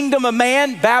the kingdom of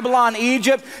man, Babylon,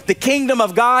 Egypt, the kingdom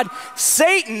of God.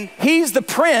 Satan, he's the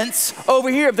prince over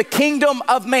here of the kingdom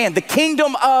of man, the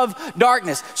kingdom of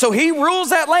darkness. So he rules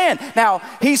that land. Now,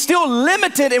 he's still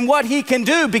limited in what he can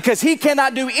do because he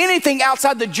cannot do anything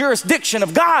outside the jurisdiction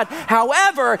of God.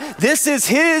 However, this is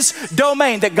his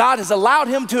domain that God has allowed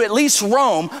him to at least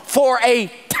roam for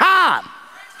a time.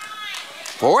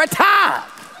 For a time,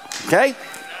 okay?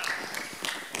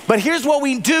 But here's what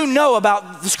we do know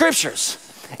about the scriptures,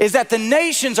 is that the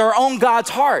nations are on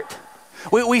God's heart.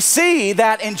 We see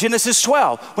that in Genesis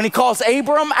 12. When he calls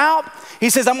Abram out, he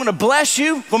says, I'm going to bless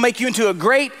you, will make you into a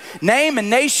great name and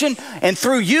nation, and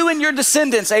through you and your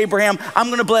descendants, Abraham, I'm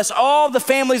going to bless all the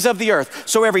families of the earth.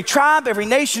 So every tribe, every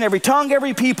nation, every tongue,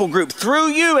 every people group, through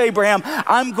you, Abraham,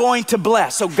 I'm going to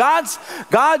bless. So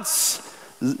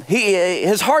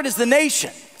his heart is the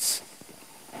nations.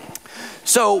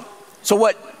 So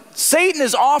what Satan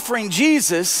is offering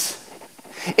Jesus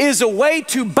is a way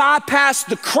to bypass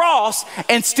the cross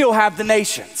and still have the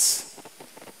nations.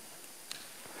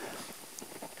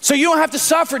 So you don't have to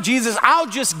suffer, Jesus. I'll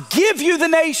just give you the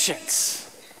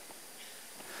nations.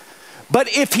 But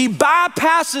if he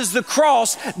bypasses the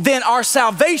cross, then our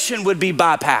salvation would be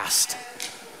bypassed.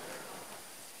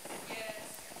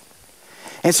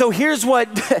 And so here's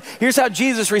how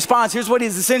Jesus responds. Here's what he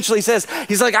essentially says.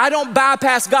 He's like, I don't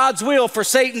bypass God's will for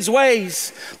Satan's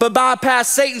ways, but bypass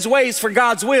Satan's ways for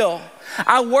God's will.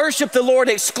 I worship the Lord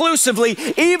exclusively,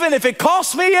 even if it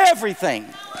costs me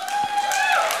everything.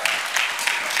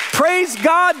 Praise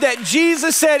God that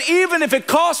Jesus said, even if it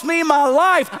costs me my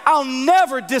life, I'll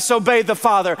never disobey the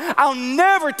Father. I'll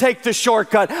never take the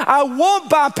shortcut. I won't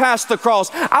bypass the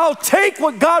cross. I'll take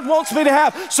what God wants me to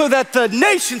have so that the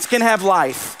nations can have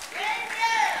life.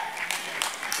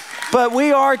 But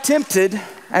we are tempted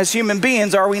as human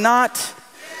beings, are we not?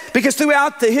 Because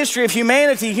throughout the history of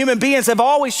humanity, human beings have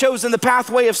always chosen the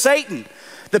pathway of Satan,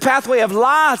 the pathway of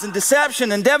lies and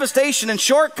deception and devastation and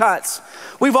shortcuts.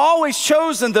 We've always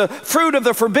chosen the fruit of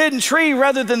the forbidden tree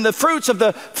rather than the fruits of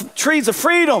the trees of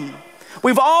freedom.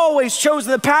 We've always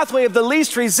chosen the pathway of the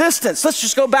least resistance. Let's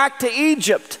just go back to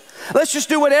Egypt. Let's just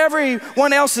do what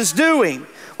everyone else is doing.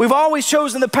 We've always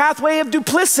chosen the pathway of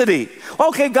duplicity.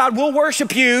 Okay, God, we'll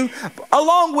worship you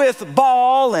along with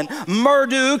Baal and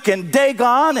Marduk and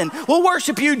Dagon, and we'll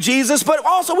worship you, Jesus, but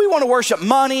also we want to worship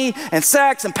money and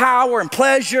sex and power and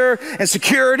pleasure and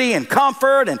security and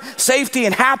comfort and safety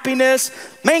and happiness.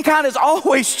 Mankind has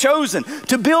always chosen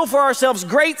to build for ourselves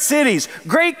great cities,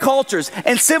 great cultures,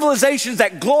 and civilizations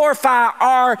that glorify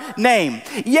our name.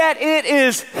 Yet it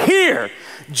is here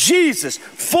Jesus,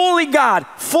 fully God,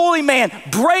 fully man,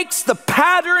 breaks the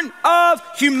pattern of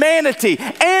humanity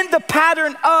and the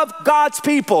pattern of God's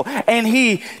people. And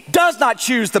he does not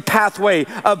choose the pathway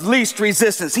of least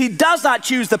resistance. He does not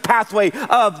choose the pathway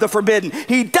of the forbidden.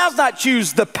 He does not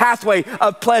choose the pathway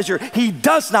of pleasure. He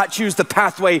does not choose the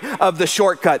pathway of the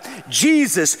shortcut.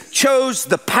 Jesus chose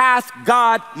the path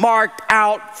God marked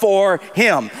out for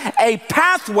him, a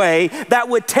pathway that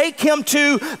would take him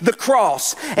to the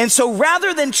cross. And so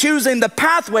rather than choosing the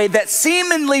pathway that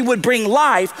seemingly would bring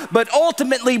life but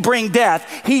ultimately bring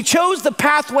death, he chose the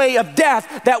pathway of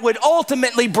death that would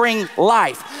ultimately bring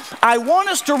life. I want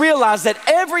us to realize that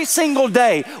every single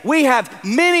day we have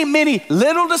many, many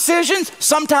little decisions,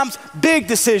 sometimes big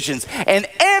decisions. And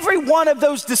every one of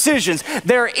those decisions,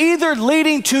 they're either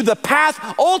leading to the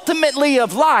path ultimately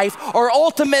of life or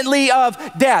ultimately of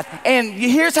death. And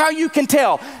here's how you can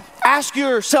tell. Ask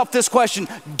yourself this question: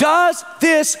 does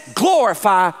this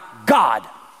glorify God?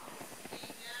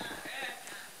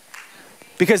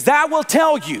 Because that will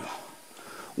tell you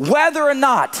whether or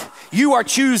not you are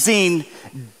choosing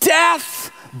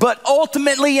death but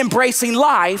ultimately embracing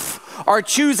life, or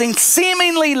choosing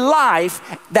seemingly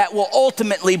life that will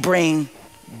ultimately bring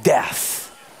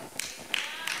death.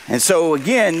 And so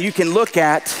again, you can look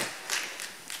at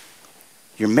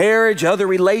your marriage, other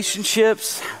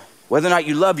relationships, whether or not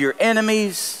you love your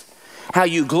enemies, how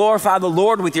you glorify the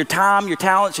Lord with your time, your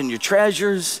talents, and your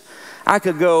treasures. I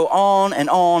could go on and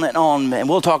on and on, and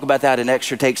we'll talk about that in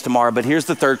Extra Takes tomorrow. But here's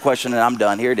the third question, and I'm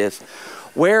done. Here it is.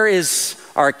 Where is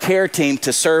our care team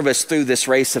to serve us through this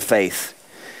race of faith?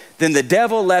 Then the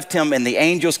devil left him, and the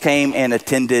angels came and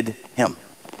attended him.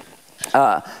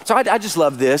 So I just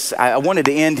love this. I wanted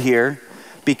to end here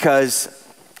because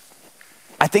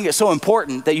I think it's so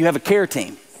important that you have a care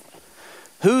team.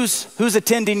 Who's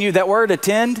attending you? That word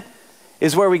attend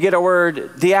is where we get our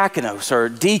word diakonos or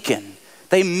deacon.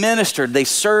 They ministered, they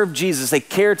served Jesus, they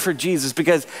cared for Jesus,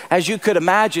 because as you could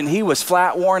imagine, he was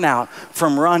flat worn out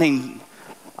from running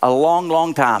a long,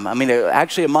 long time. I mean,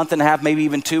 actually a month and a half, maybe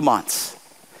even 2 months.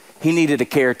 He needed a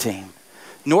care team.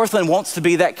 Northland wants to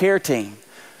be that care team.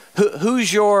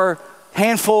 Who's your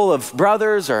handful of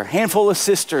brothers or handful of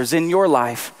sisters in your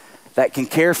life that can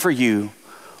care for you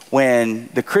when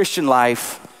the Christian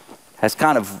life has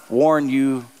kind of worn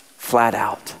you flat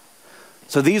out?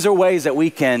 So these are ways that we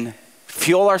can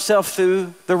fuel ourselves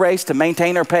through the race to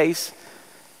maintain our pace.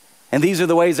 And these are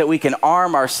the ways that we can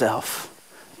arm ourselves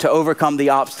to overcome the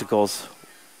obstacles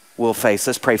we'll face.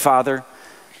 Let's pray. Father,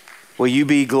 will you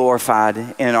be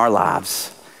glorified in our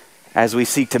lives as we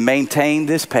seek to maintain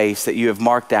this pace that you have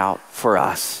marked out for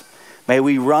us. May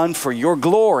we run for your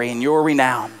glory and your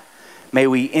renown. May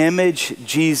we image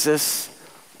Jesus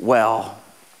well.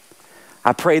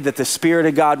 I pray that the Spirit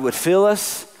of God would fill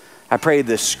us. I pray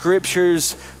the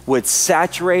scriptures would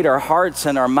saturate our hearts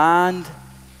and our mind.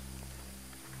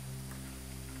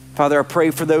 Father, I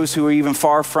pray for those who are even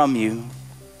far from you.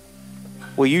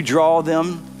 Will you draw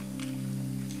them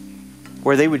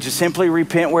where they would just simply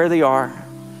repent where they are?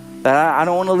 That I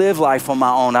don't want to live life on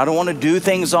my own. I don't want to do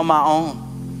things on my own.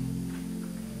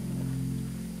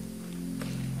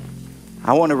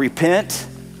 I want to repent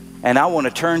and I want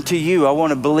to turn to you. I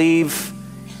want to believe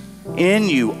in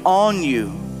you, on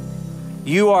you.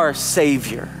 You are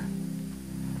Savior.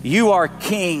 You are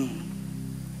King.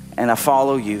 And I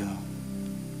follow you.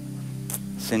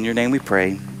 It's in your name we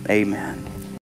pray. Amen.